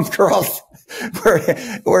going to come across where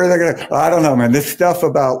they're going to, I don't know, man, this stuff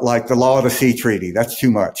about like the law of the sea treaty, that's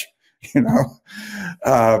too much, you know?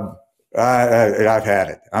 I've had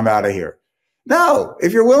it. I'm out of here. No,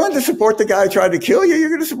 if you're willing to support the guy who tried to kill you, you're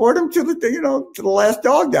going to support him to the last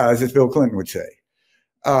dog dies, as Bill Clinton would say.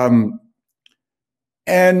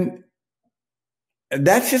 And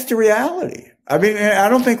that's just the reality. I mean, I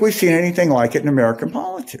don't think we've seen anything like it in American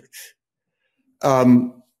politics.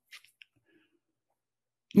 Now,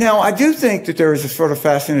 I do think that there is a sort of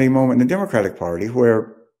fascinating moment in the Democratic Party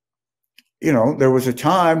where, you know, there was a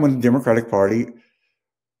time when the Democratic Party,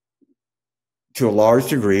 to a large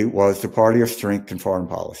degree, was the party of strength in foreign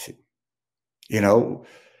policy. You know,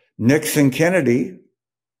 Nixon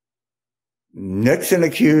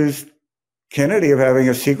accused Kennedy of having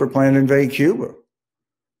a secret plan to invade Cuba.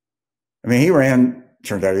 I mean, he ran,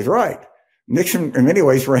 turned out he's right. Nixon, in many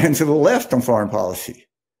ways, ran to the left on foreign policy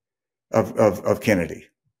of Kennedy.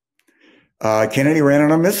 Kennedy ran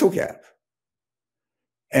on a missile gap.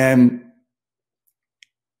 And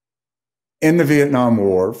in the Vietnam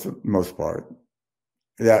War, for the most part,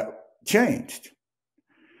 that changed.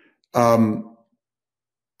 And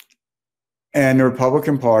the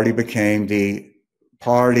Republican Party became the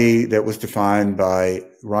party that was defined by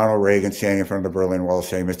Ronald Reagan standing in front of the Berlin Wall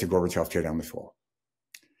saying, Mr. Gorbachev, tear down this wall.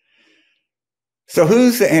 So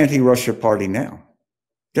who's the anti-Russia party now?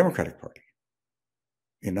 Democratic Party.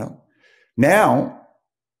 You know? Now,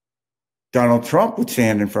 Donald Trump would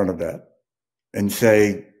stand in front of that and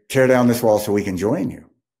say, tear down this wall so we can join you.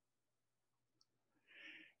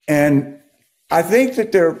 And I think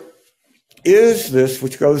that is this,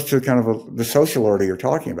 which goes to kind of the social order you're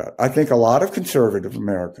talking about. I think a lot of conservative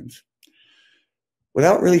Americans,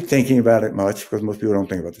 without really thinking about it much, because most people don't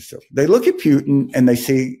think about this stuff, they look at Putin and they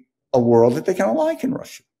see a world that they kind of like in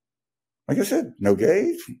Russia. Like I said, no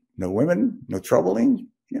gays, no women, no troubling,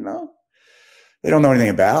 you know. They don't know anything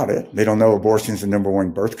about it. They don't know abortion's the number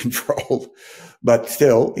one birth control, but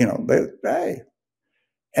still, you know, hey.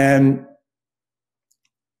 And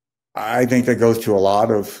I think that goes to a lot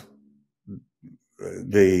of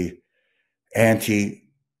the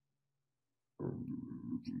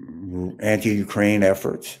anti-Ukraine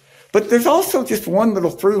efforts. But there's also just one little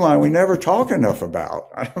through line we never talk enough about.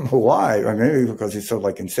 I don't know why. I mean, maybe because it's so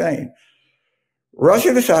like insane.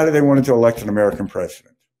 Russia decided they wanted to elect an American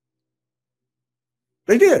president.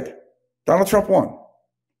 They did. Donald Trump won.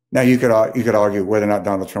 Now you could argue whether or not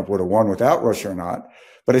Donald Trump would have won without Russia or not.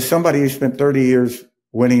 But as somebody who spent 30 years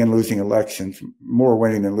winning and losing elections, more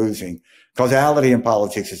winning than losing, causality in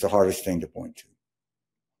politics is the hardest thing to point to.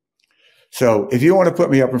 So if you want to put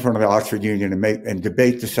me up in front of the Oxford Union and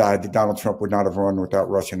debate the side that Donald Trump would not have run without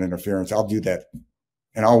Russian interference, I'll do that,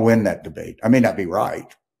 and I'll win that debate. I may not be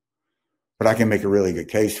right, but I can make a really good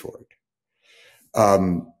case for it.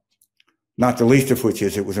 Not the least of which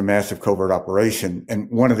is it was a massive covert operation. And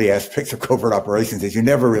one of the aspects of covert operations is you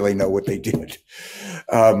never really know what they did.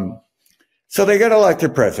 So they got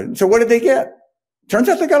elected president. So what did they get? Turns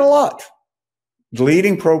out they got a lot. The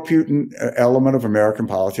leading pro-Putin element of American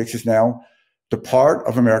politics is now the part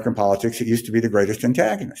of American politics that used to be the greatest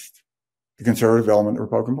antagonist, the conservative element of the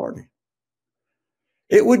Republican Party.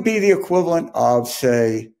 It would be the equivalent of,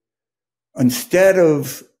 say, instead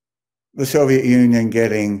of the Soviet Union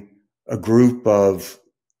getting a group of,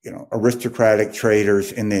 you know, aristocratic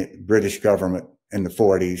traders in the British government in the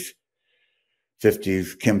 40s,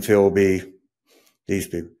 50s, Kim Philby, these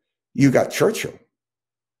people, you got Churchill.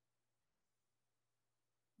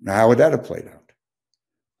 Now, how would that have played out?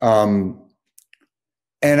 And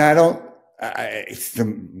it's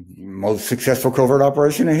the most successful covert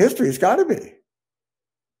operation in history. It's got to be.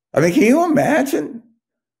 I mean, can you imagine?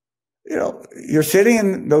 You know, you're sitting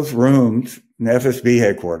in those rooms in the FSB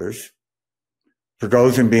headquarters,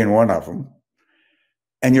 Prigozhin being one of them,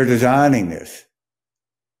 and you're designing this.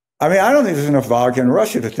 I mean, I don't think there's enough vodka in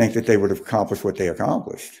Russia to think that they would have accomplished what they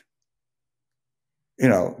accomplished. You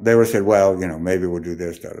know, they would have said, well, you know, maybe we'll do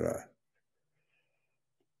this, da, da, da.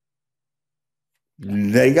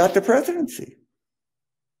 They got the presidency.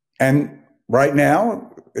 And right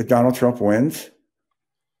now, if Donald Trump wins,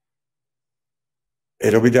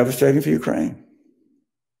 it'll be devastating for Ukraine.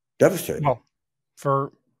 Devastating. Well,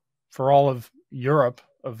 for all of Europe,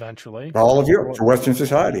 eventually. For all of Europe, for Western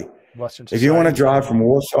society. If you want to drive from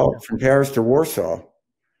Paris to Warsaw,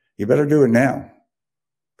 you better do it now.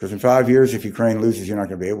 Because in 5 years, if Ukraine loses, you're not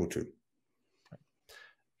going to be able to.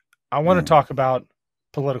 I want to talk about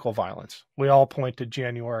political violence. We all point to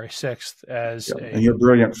January 6th as and your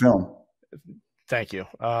brilliant film. Thank you.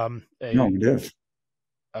 No, it is.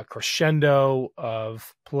 A crescendo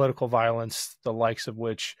of political violence, the likes of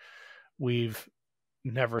which we've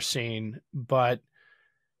never seen. But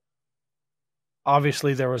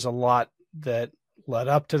obviously there was a lot that led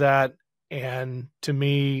up to that. And to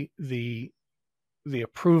me, the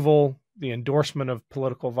approval, the endorsement of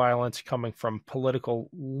political violence coming from political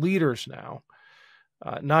leaders now,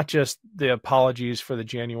 not just the apologies for the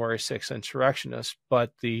January 6th insurrectionists,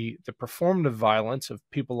 but the performative violence of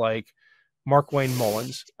people like Mark Wayne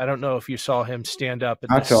Mullins. I don't know if you saw him stand up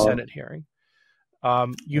at the Senate hearing.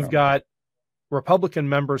 You've got Republican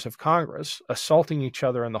members of Congress assaulting each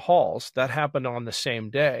other in the halls. That happened on the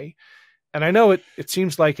same day. And I know it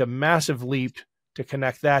seems like a massive leap to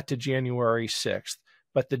connect that to January 6th,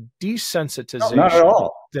 but the desensitization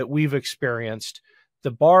that we've experienced,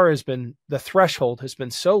 the threshold has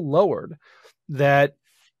been so lowered that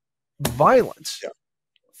violence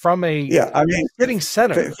from a sitting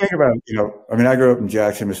senator. Think about it, I grew up in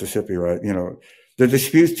Jackson, Mississippi, right? The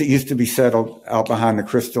disputes that used to be settled out behind the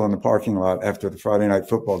Crystal in the parking lot after the Friday night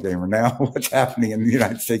football game are now what's happening in the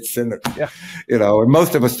United States Senate. Yeah. And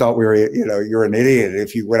most of us thought you're an idiot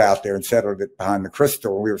if you went out there and settled it behind the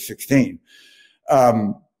Crystal when we were 16.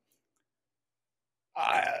 There's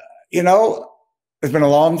been a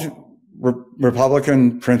long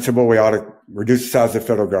Republican principle. We ought to reduce the size of the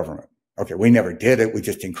federal government. Okay. We never did it. We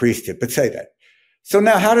just increased it, but say that. So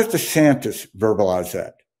now how does DeSantis verbalize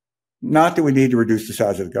that? Not that we need to reduce the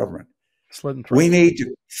size of the government. We need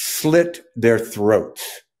to slit their throats.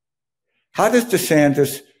 How does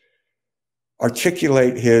DeSantis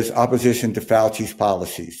articulate his opposition to Fauci's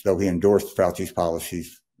policies, though he endorsed Fauci's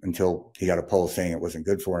policies until he got a poll saying it wasn't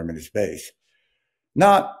good for him in his base?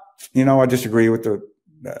 Not I disagree with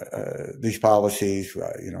these policies.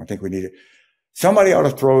 I think we need it. Somebody ought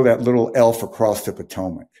to throw that little elf across the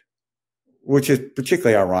Potomac, which is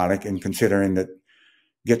particularly ironic in considering that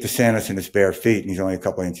get DeSantis in his bare feet and he's only a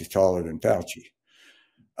couple of inches taller than Fauci.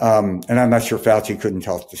 And I'm not sure Fauci couldn't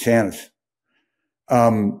tell DeSantis.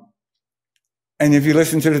 And if you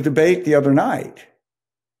listen to the debate the other night,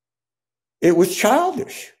 it was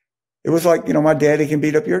childish. It was like, my daddy can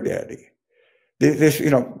beat up your daddy. This,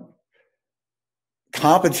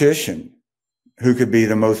 competition, who could be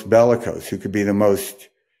the most bellicose, who could be the most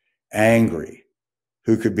angry,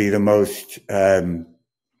 who could be the most,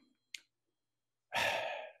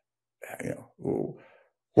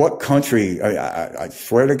 what country, I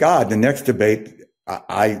swear to God, the next debate,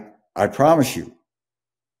 I promise you,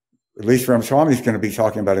 at least Ramaswamy is going to be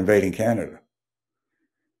talking about invading Canada.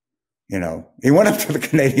 He went up to the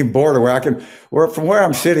Canadian border from where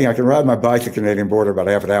I'm sitting, I can ride my bike to the Canadian border about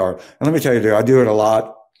half an hour. And let me tell you, I do it a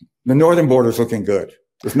lot. The northern border is looking good.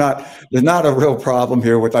 There's not a real problem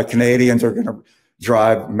here with Canadians are going to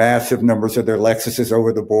drive massive numbers of their Lexuses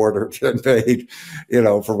over the border to invade,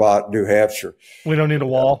 Vermont, New Hampshire. We don't need a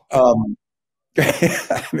wall. I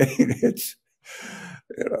mean, it's,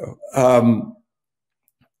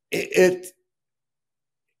 it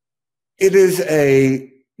is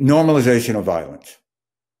a normalization of violence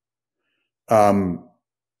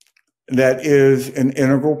that is an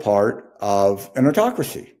integral part of an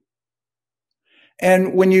autocracy.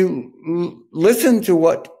 And when you listen to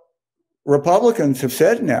what Republicans have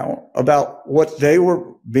said now about what they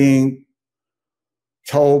were being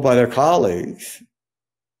told by their colleagues,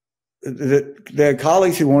 that their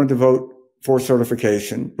colleagues who wanted to vote for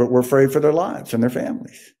certification but were afraid for their lives and their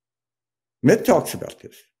families. Mitt talks about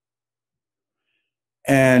this.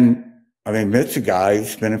 And I mean, Mitt's a guy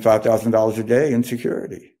who's spending $5,000 a day in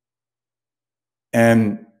security.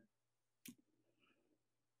 And,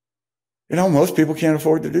 most people can't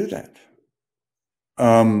afford to do that.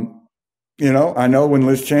 I know when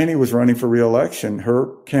Liz Cheney was running for re-election,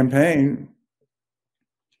 her campaign,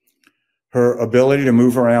 her ability to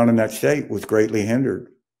move around in that state was greatly hindered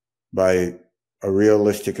by a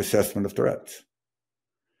realistic assessment of threats.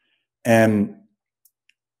 And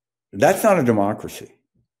that's not a democracy.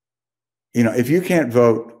 If you can't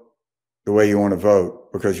vote the way you want to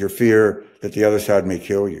vote because you fear that the other side may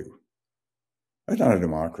kill you, that's not a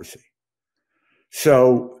democracy.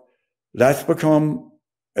 So that's become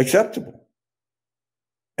acceptable.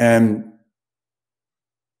 And,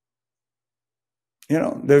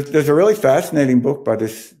 there's a really fascinating book by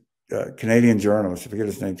this Canadian journalist, I forget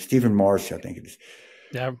his name, Stephen Marsh, I think it is.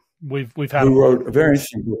 Yeah, we've had who wrote a very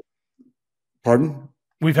interesting book. Pardon?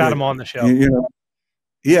 We've had him on the show.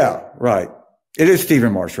 Yeah, right. It is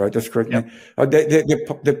Stephen Marsh, right? That's correct. Yep.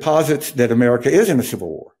 That posits that America is in a civil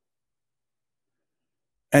war.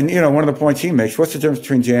 And, one of the points he makes, what's the difference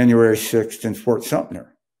between January 6th and Fort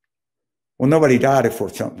Sumter? Well, nobody died at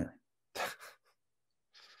Fort Sumter.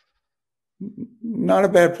 Not a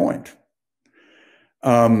bad point.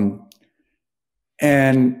 And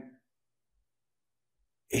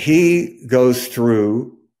he goes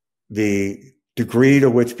through the degree to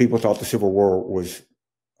which people thought the Civil War was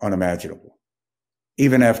unimaginable,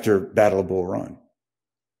 even after Battle of Bull Run.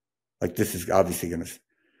 This is obviously going to...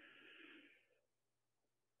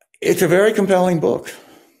 It's a very compelling book.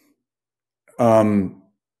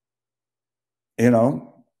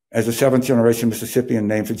 As a seventh generation Mississippian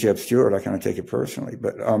named for Jeb Stuart, I kind of take it personally.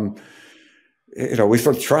 But, we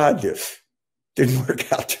sort of tried this. Didn't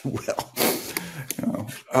work out too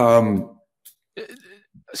well.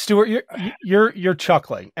 Stuart, you're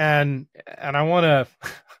chuckling, and I want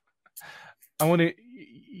to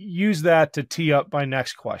use that to tee up my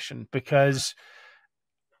next question, because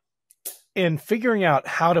in figuring out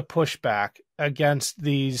how to push back against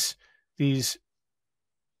these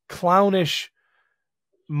clownish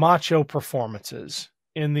macho performances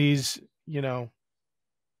in these,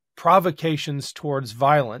 provocations towards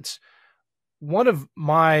violence, one of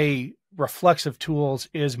my reflexive tools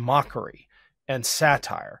is mockery and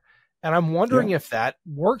satire. And I'm wondering if that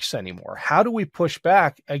works anymore. How do we push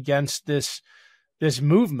back against this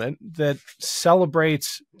movement that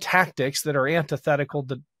celebrates tactics that are antithetical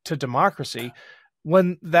to democracy,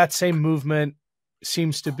 when that same movement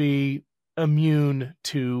seems to be immune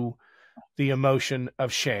to the emotion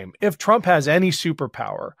of shame? If Trump has any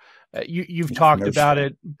superpower, you've talked about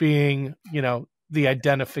it being, the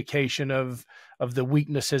identification of the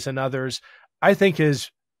weaknesses in others. I think his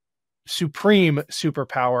supreme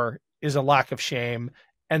superpower is a lack of shame,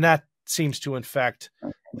 and that seems to infect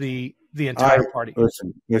the entire party.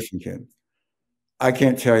 Listen, kid. I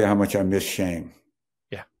can't tell you how much I miss shame.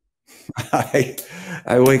 Yeah. I,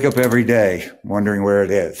 I wake up every day wondering where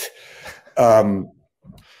it is. I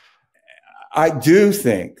do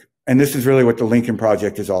think, and this is really what the Lincoln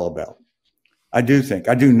Project is all about. I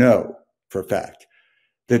do know for a fact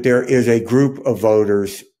that there is a group of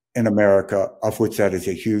voters in America of which that is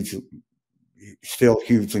still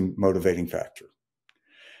hugely motivating factor.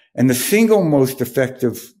 And the single most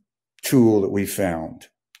effective tool that we found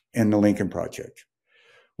in the Lincoln Project,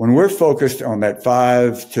 when we're focused on that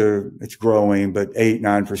it's growing, but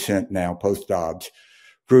 8-9% now post-Dobbs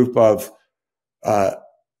group of,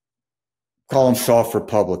 call them soft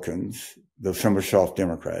Republicans, though some are soft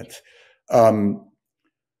Democrats,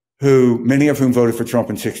 who many of whom voted for Trump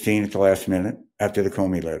in 2016 at the last minute after the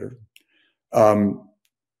Comey letter,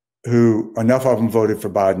 who enough of them voted for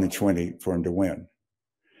Biden in 2020 for him to win.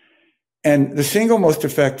 And the single most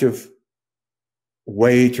effective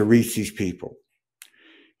way to reach these people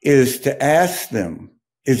is to ask them,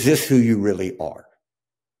 is this who you really are?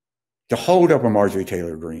 To hold up a Marjorie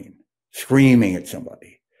Taylor Greene screaming at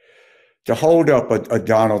somebody, to hold up a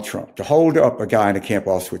Donald Trump, to hold up a guy in a Camp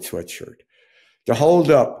Auschwitz sweatshirt, to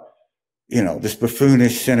hold up, this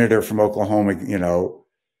buffoonish senator from Oklahoma,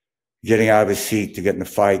 getting out of his seat to get in a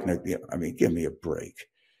fight. And give me a break.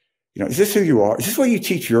 Is this who you are? Is this what you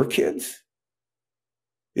teach your kids?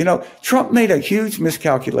 Trump made a huge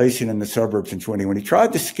miscalculation in the suburbs in 2020 when he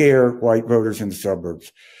tried to scare white voters in the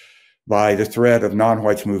suburbs by the threat of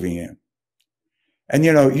non-whites moving in. And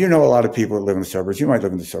a lot of people that live in the suburbs. You might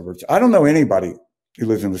live in the suburbs. I don't know anybody who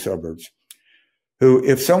lives in the suburbs who,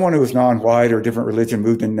 if someone who was non-white or a different religion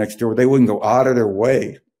moved in next door, they wouldn't go out of their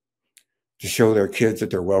way to show their kids that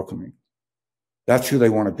they're welcoming. That's who they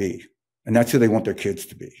want to be. And that's who they want their kids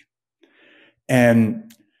to be.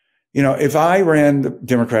 And, if I ran the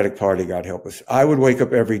Democratic Party, God help us, I would wake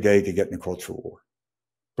up every day to get in a cultural war.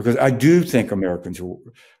 Because I do think Republicans are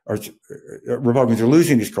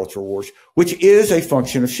losing these cultural wars, which is a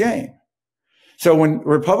function of shame. So when the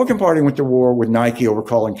Republican Party went to war with Nike over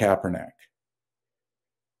Colin Kaepernick,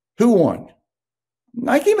 who won?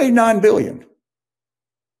 Nike made $9 billion.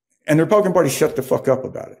 And the Republican Party shut the fuck up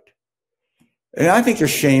about it. And I think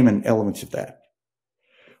there's shame in elements of that.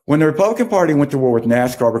 When the Republican Party went to war with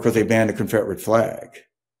NASCAR because they banned the Confederate flag,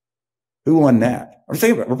 who won that? I'm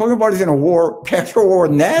saying the Republican Party's in a war, casual war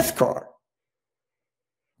with NASCAR.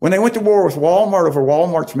 When they went to war with Walmart over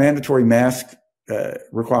Walmart's mandatory mask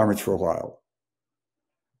requirements for a while.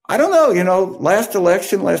 I don't know, last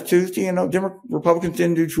election, last Tuesday, Republicans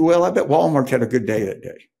didn't do too well. I bet Walmart had a good day that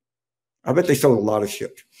day. I bet they sold a lot of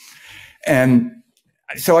shit. And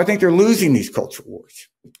so I think they're losing these culture wars.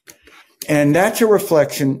 And that's a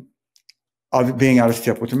reflection of being out of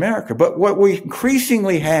step with America. But what we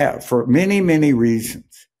increasingly have, for many, many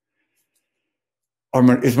reasons,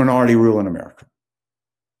 is minority rule in America.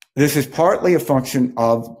 This is partly a function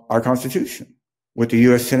of our Constitution, with the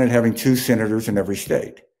U.S. Senate having 2 senators in every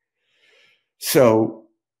state. So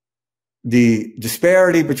the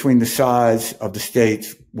disparity between the size of the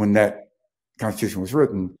states when that Constitution was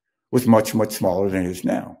written was much, much smaller than it is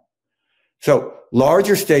now. So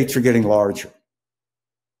larger states are getting larger.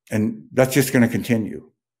 And that's just going to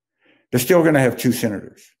continue. They're still going to have 2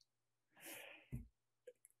 senators.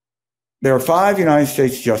 There are 5 United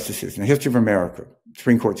States justices in the history of America,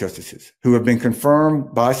 Supreme Court justices, who have been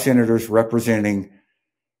confirmed by senators representing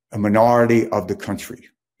a minority of the country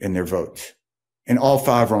in their votes. And all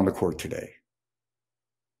 5 are on the court today.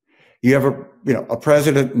 You have a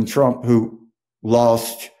president in Trump who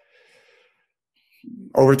lost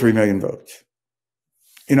over 3 million votes.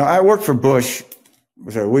 I worked for Bush.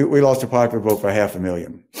 So we lost a popular vote by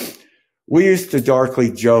 500,000. We used to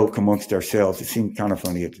darkly joke amongst ourselves. It seemed kind of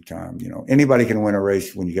funny at the time. Anybody can win a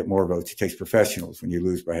race when you get more votes. It takes professionals when you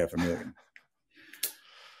lose by 500,000.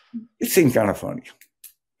 It seemed kind of funny.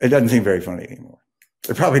 It doesn't seem very funny anymore.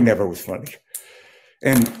 It probably never was funny.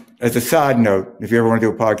 And as a side note, if you ever want to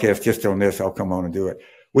do a podcast just on this, I'll come on and do it.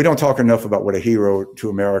 We don't talk enough about what a hero to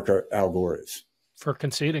America Al Gore is. For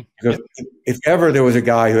conceding. Because if ever there was a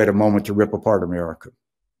guy who had a moment to rip apart America,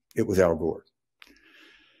 it was Al Gore.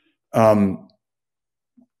 And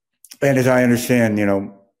as I understand,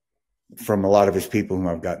 from a lot of his people whom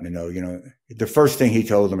I've gotten to know, the first thing he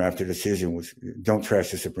told them after the decision was, don't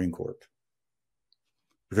trash the Supreme Court.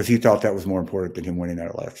 Because he thought that was more important than him winning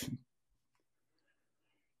that election.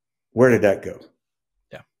 Where did that go?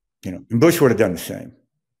 Yeah. And Bush would have done the same.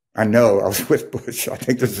 I know I was with Bush. I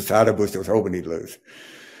think there's a side of Bush that was hoping he'd lose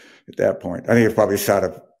at that point. I think it's probably a side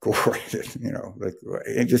of Gore,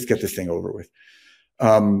 and just get this thing over with.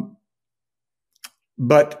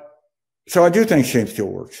 But so I do think shame still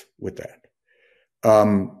works with that.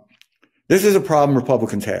 This is a problem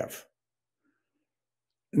Republicans have.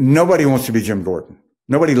 Nobody wants to be Jim Gordon.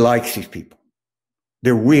 Nobody likes these people.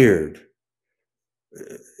 They're weird.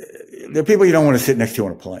 They're people you don't want to sit next to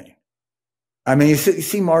on a plane. I mean, you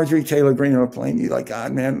see Marjorie Taylor Greene on a plane, you're like,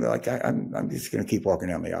 God, man, like I'm just going to keep walking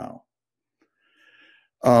down the aisle.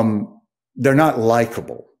 They're not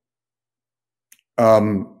likable.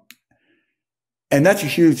 And that's a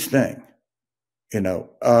huge thing, you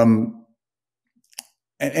know.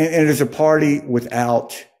 And it is a party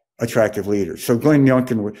without attractive leaders. So Glenn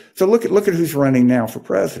Youngkin, so look at who's running now for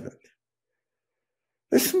president.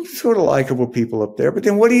 There's some sort of likable people up there, but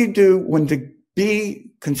then what do you do when to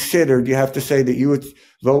be considered, you have to say that you would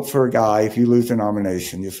vote for a guy, if you lose the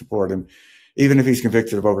nomination, you support him, even if he's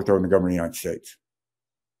convicted of overthrowing the government of the United States.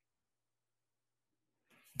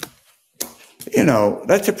 You know,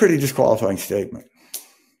 that's a pretty disqualifying statement.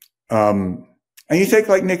 And you take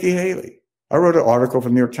like Nikki Haley. I wrote an article for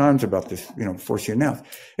the New York Times about this, you know, before she announced.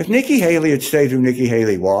 If Nikki Haley had stayed who Nikki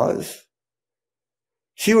Haley was,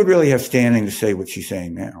 she would really have standing to say what she's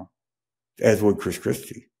saying now, as would Chris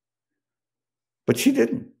Christie. But she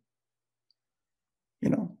didn't. You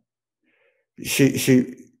know,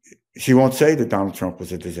 she won't say that Donald Trump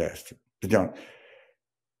was a disaster.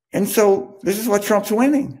 And so this is why Trump's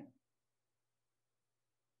winning.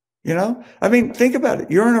 You know, I mean, think about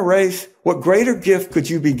it. You're in a race. What greater gift could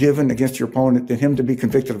you be given against your opponent than him to be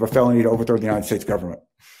convicted of a felony to overthrow the United States government?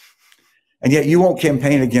 And yet you won't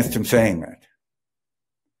campaign against him saying that.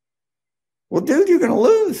 Well, dude, you're going to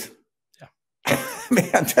lose. Yeah. I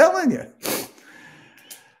mean, I'm telling you.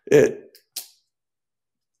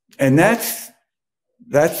 And that's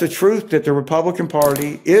the truth, that the Republican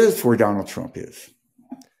Party is where Donald Trump is.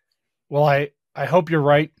 Well, I hope you're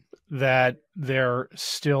right that there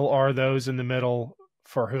still are those in the middle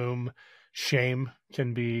for whom shame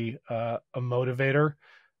can be a motivator.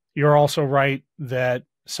 You're also right that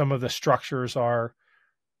some of the structures are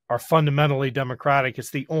fundamentally democratic.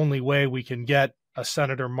 It's the only way we can get a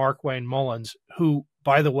Senator Mark Wayne Mullins, who,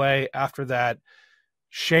 by the way, after that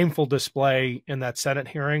shameful display in that Senate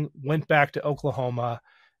hearing, went back to Oklahoma,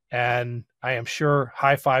 and I am sure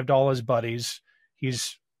high-fived all his buddies.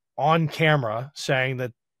 He's on camera saying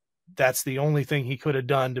that that's the only thing he could have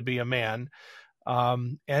done to be a man.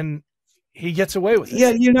 And he gets away with it.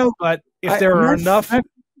 Yeah, you know, but if there are enough,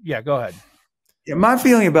 yeah, go ahead. Yeah, my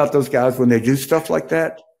feeling about those guys when they do stuff like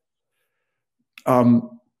that,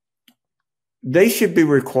 they should be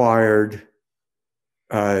required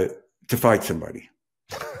to fight somebody.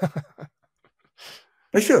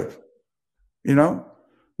 They should. You know,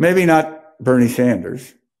 maybe not Bernie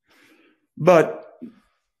Sanders, but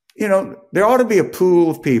you know, there ought to be a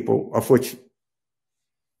pool of people of which,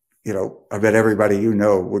 you know, I bet everybody you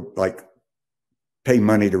know would like pay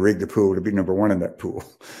money to rig the pool to be number one in that pool.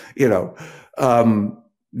 You know,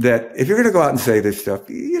 that if you're going to go out and say this stuff,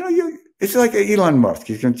 you know, it's like Elon Musk.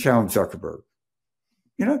 He's going to challenge Zuckerberg.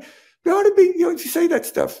 You know, there ought to be, you know, if you say that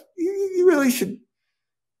stuff, you really should.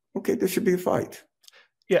 Okay, there should be a fight.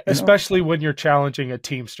 Yeah, especially when you're challenging a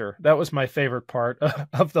Teamster. That was my favorite part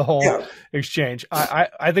of the whole exchange.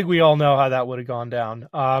 I think we all know how that would have gone down.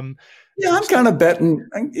 Yeah, I'm kind of betting.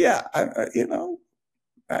 Yeah, you know,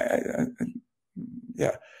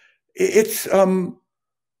 yeah, it's you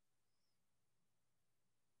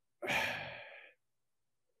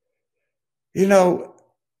know,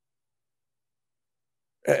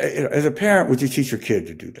 as a parent, would you teach your kid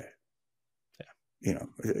to do that? Yeah. You know,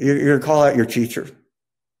 you're going to call out your teacher.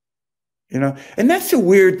 You know, and that's the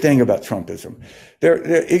weird thing about Trumpism.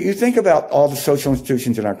 You think about all the social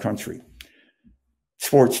institutions in our country,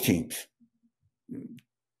 sports teams,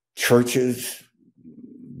 churches,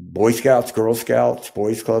 Boy Scouts, Girl Scouts,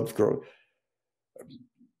 boys clubs,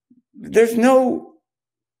 there's no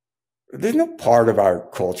part of our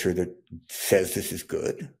culture that says this is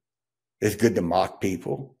good. It's good to mock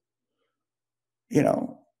people. You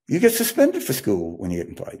know, you get suspended for school when you get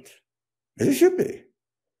in fights. It should be.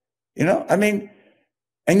 You know, I mean,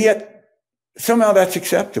 and yet somehow that's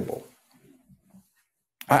acceptable.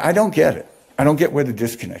 I don't get it. I don't get where the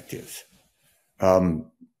disconnect is. Yeah.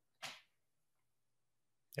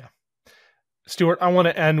 Stuart, I want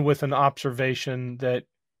to end with an observation that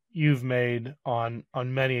you've made on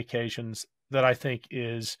many occasions that I think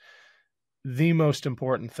is the most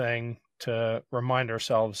important thing to remind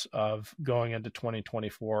ourselves of going into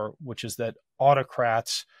 2024, which is that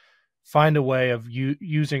autocrats find a way of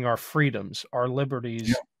using our freedoms, our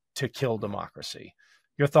liberties, to kill democracy.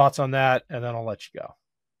 Your thoughts on that, and then I'll let you go.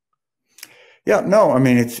 Yeah, no, I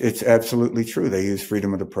mean, it's absolutely true. They use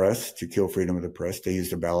freedom of the press to kill freedom of the press. They use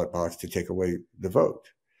the ballot box to take away the vote.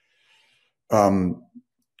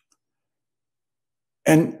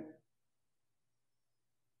 And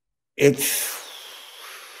it's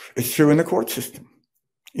true in the court system.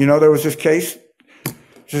 You know, there was this case,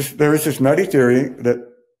 there is this nutty theory that,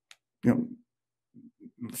 you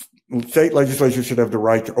know, state legislatures should have the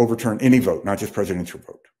right to overturn any vote, not just presidential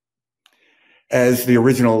vote. As the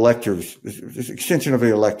original electors, this extension of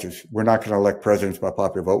the electors, we're not going to elect presidents by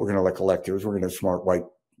popular vote. We're going to elect electors. We're going to have smart, white,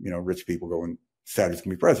 you know, rich people go and decide who's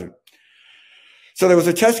going to be president. So there was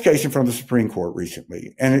a test case in front of the Supreme Court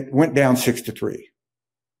recently, and it went down 6-3.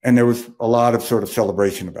 And there was a lot of sort of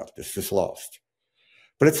celebration about this. This lost.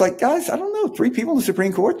 But it's like, guys, I don't know. 3 people in the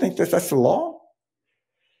Supreme Court think that that's the law.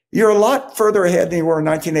 You're a lot further ahead than you were in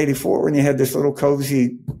 1984 when you had this little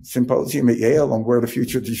cozy symposium at Yale on where the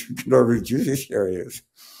future of the conservative judiciary is.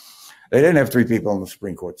 They didn't have 3 people on the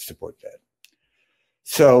Supreme Court to support that.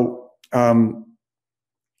 So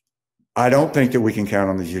I don't think that we can count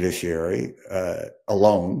on the judiciary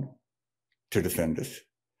alone to defend us.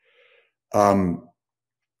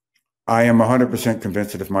 I am 100%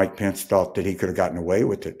 convinced that if Mike Pence thought that he could have gotten away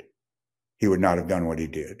with it, he would not have done what he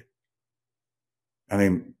did. I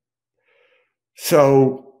mean,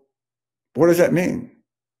 so what does that mean?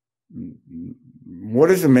 What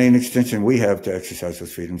is the main extension we have to exercise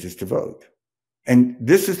those freedoms is to vote. And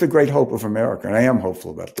this is the great hope of America. And I am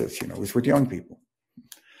hopeful about this, you know, it's with young people.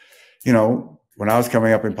 You know, when I was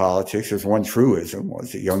coming up in politics, there's one truism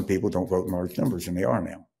was that young people don't vote in large numbers, and they are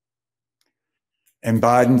now. And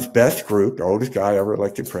Biden's best group, the oldest guy ever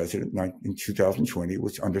elected president in 2020,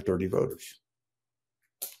 was under 30 voters.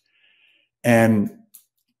 And,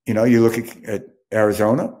 you know, you look at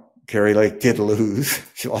Arizona, Carrie Lake did lose.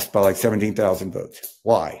 She lost by like 17,000 votes.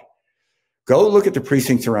 Why? Go look at the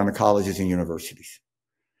precincts around the colleges and universities.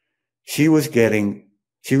 She was getting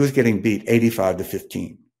beat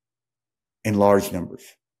 85-15 in large numbers.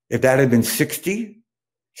 If that had been 60,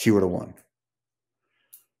 she would have won.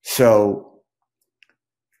 So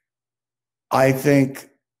I think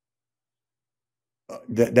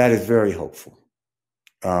that is very hopeful.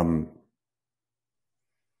 And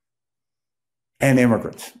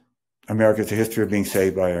immigrants. America has a history of being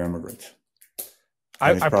saved by our immigrants.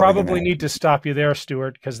 I probably need to stop you there,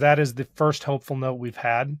 Stuart, because that is the first hopeful note we've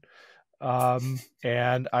had.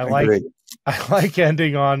 And I like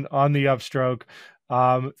ending on the upstroke.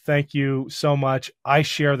 Thank you so much. I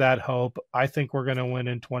share that hope. I think we're going to win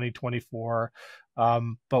in 2024.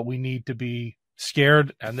 But we need to be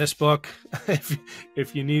scared. And this book,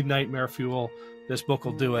 if you need nightmare fuel, this book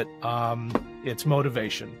will do it. It's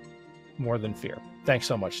motivation more than fear. Thanks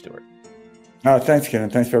so much, Stuart. Thanks, Ken,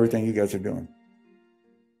 and thanks for everything you guys are doing.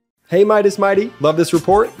 Hey, Meidas Mighty. Love this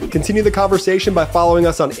report? Continue the conversation by following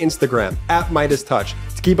us on Instagram @MeidasTouch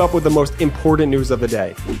to keep up with the most important news of the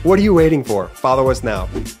day. What are you waiting for? Follow us now.